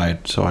sidewalk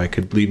side, so I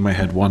could lean my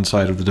head one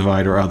side of the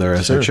divide or other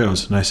as I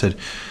chose. And I said,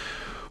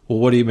 well,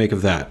 what do you make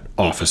of that,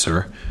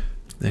 officer?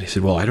 And he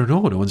said, well, I don't know.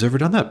 No one's ever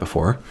done that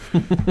before.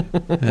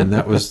 And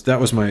that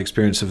was my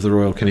experience of the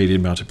Royal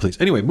Canadian Mounted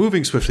Police. Anyway,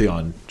 moving swiftly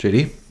on,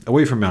 JD,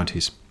 away from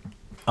Mounties.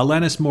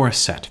 Alanis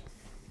Morissette.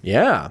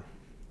 Yeah.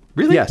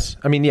 Really? Yes.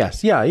 I mean,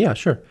 yes. Yeah,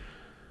 sure.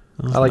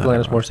 I like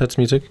Alanis Morissette's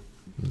music.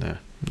 Nah,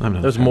 I'm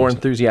not. That was more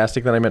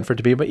enthusiastic than I meant for it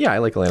to be, but yeah, I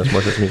like Alanis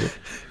Morissette's music.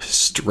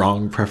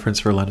 Strong preference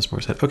for Alanis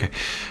Morissette. Okay.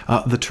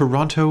 The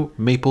Toronto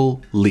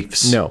Maple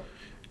Leafs. No.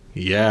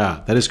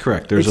 Yeah, that is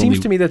correct. It seems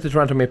to me that the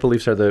Toronto Maple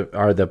Leafs are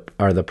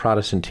the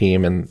Protestant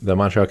team, and the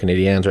Montreal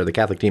Canadiens are the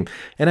Catholic team.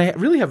 And I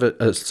really have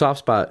a soft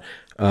spot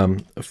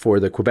for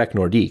the Quebec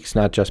Nordiques,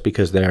 not just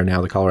because they are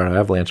now the Colorado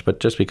Avalanche, but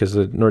just because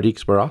the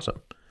Nordiques were awesome.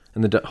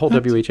 And the whole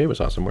WHA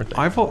was awesome, weren't they?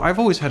 I've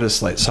always had a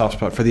slight soft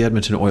spot for the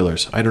Edmonton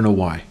Oilers. I don't know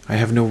why. I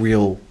have no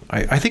real...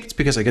 I think it's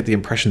because I get the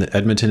impression that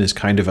Edmonton is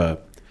kind of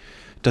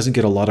doesn't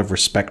get a lot of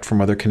respect from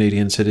other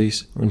Canadian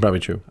cities. Probably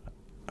true.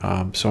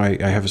 So I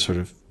have a sort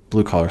of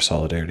blue-collar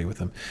solidarity with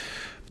them.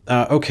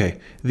 Okay.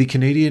 The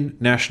Canadian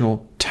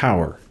National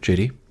Tower,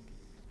 JD.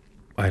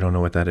 I don't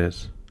know what that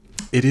is.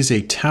 It is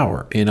a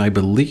tower in, I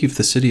believe,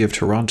 the city of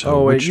Toronto.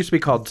 Oh, it used to be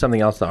called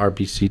something else, the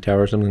RBC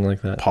Tower or something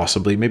like that.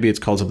 Possibly. Maybe it's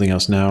called something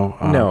else now.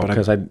 No,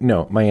 because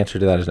no. My answer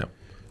to that is no.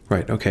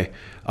 Right, okay.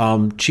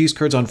 Cheese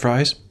curds on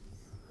fries?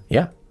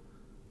 Yeah.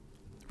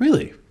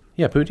 Really?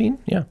 Yeah, poutine?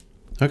 Yeah.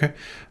 Okay.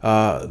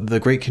 The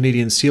Great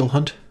Canadian Seal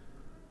Hunt?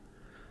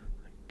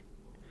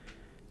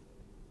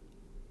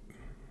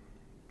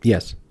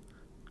 Yes.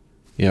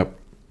 Yep.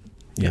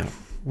 Yeah.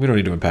 We don't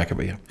need to unpack it,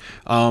 but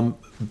yeah.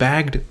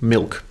 Bagged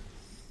milk?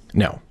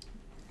 No.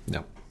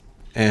 No.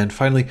 And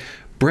finally,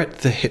 Bret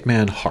the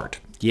Hitman Hart.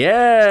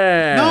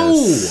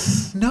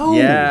 Yes. No.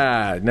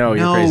 Yeah. No,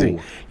 you're No. crazy.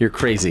 You're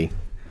crazy.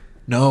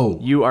 No.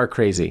 You are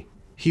crazy.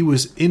 He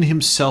was in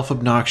himself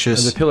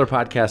obnoxious. The Pillar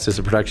Podcast is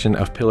a production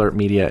of Pillar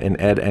Media and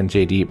Ed and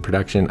JD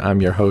Production.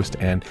 I'm your host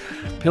and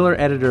Pillar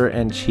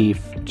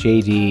Editor-in-Chief,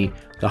 JD,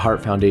 the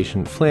Hart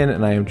Foundation Flynn,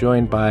 and I am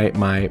joined by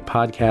my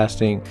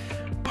podcasting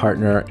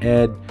partner,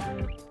 Ed.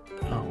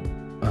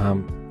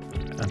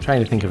 I'm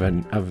trying to think of a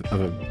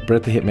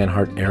Bret the Hitman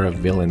Hart era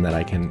villain that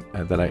I can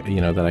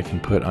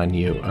put on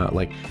you,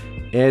 like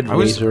Ed,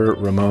 Razor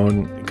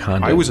Ramon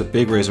Condon. I was a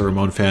big Razor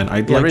Ramon fan.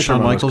 I like Razor Shawn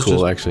Ramon Michaels. was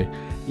cool, actually.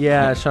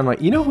 Yeah, Shawn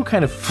Michaels. You know who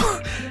kind of...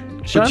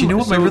 But you know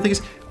what my real thing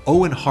is?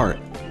 Owen Hart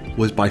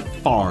was by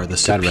far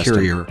the God rest him.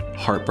 superior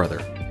Hart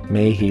brother.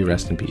 May he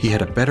rest in peace. He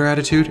had a better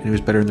attitude and he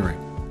was better in the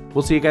ring.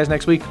 We'll see you guys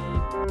next week.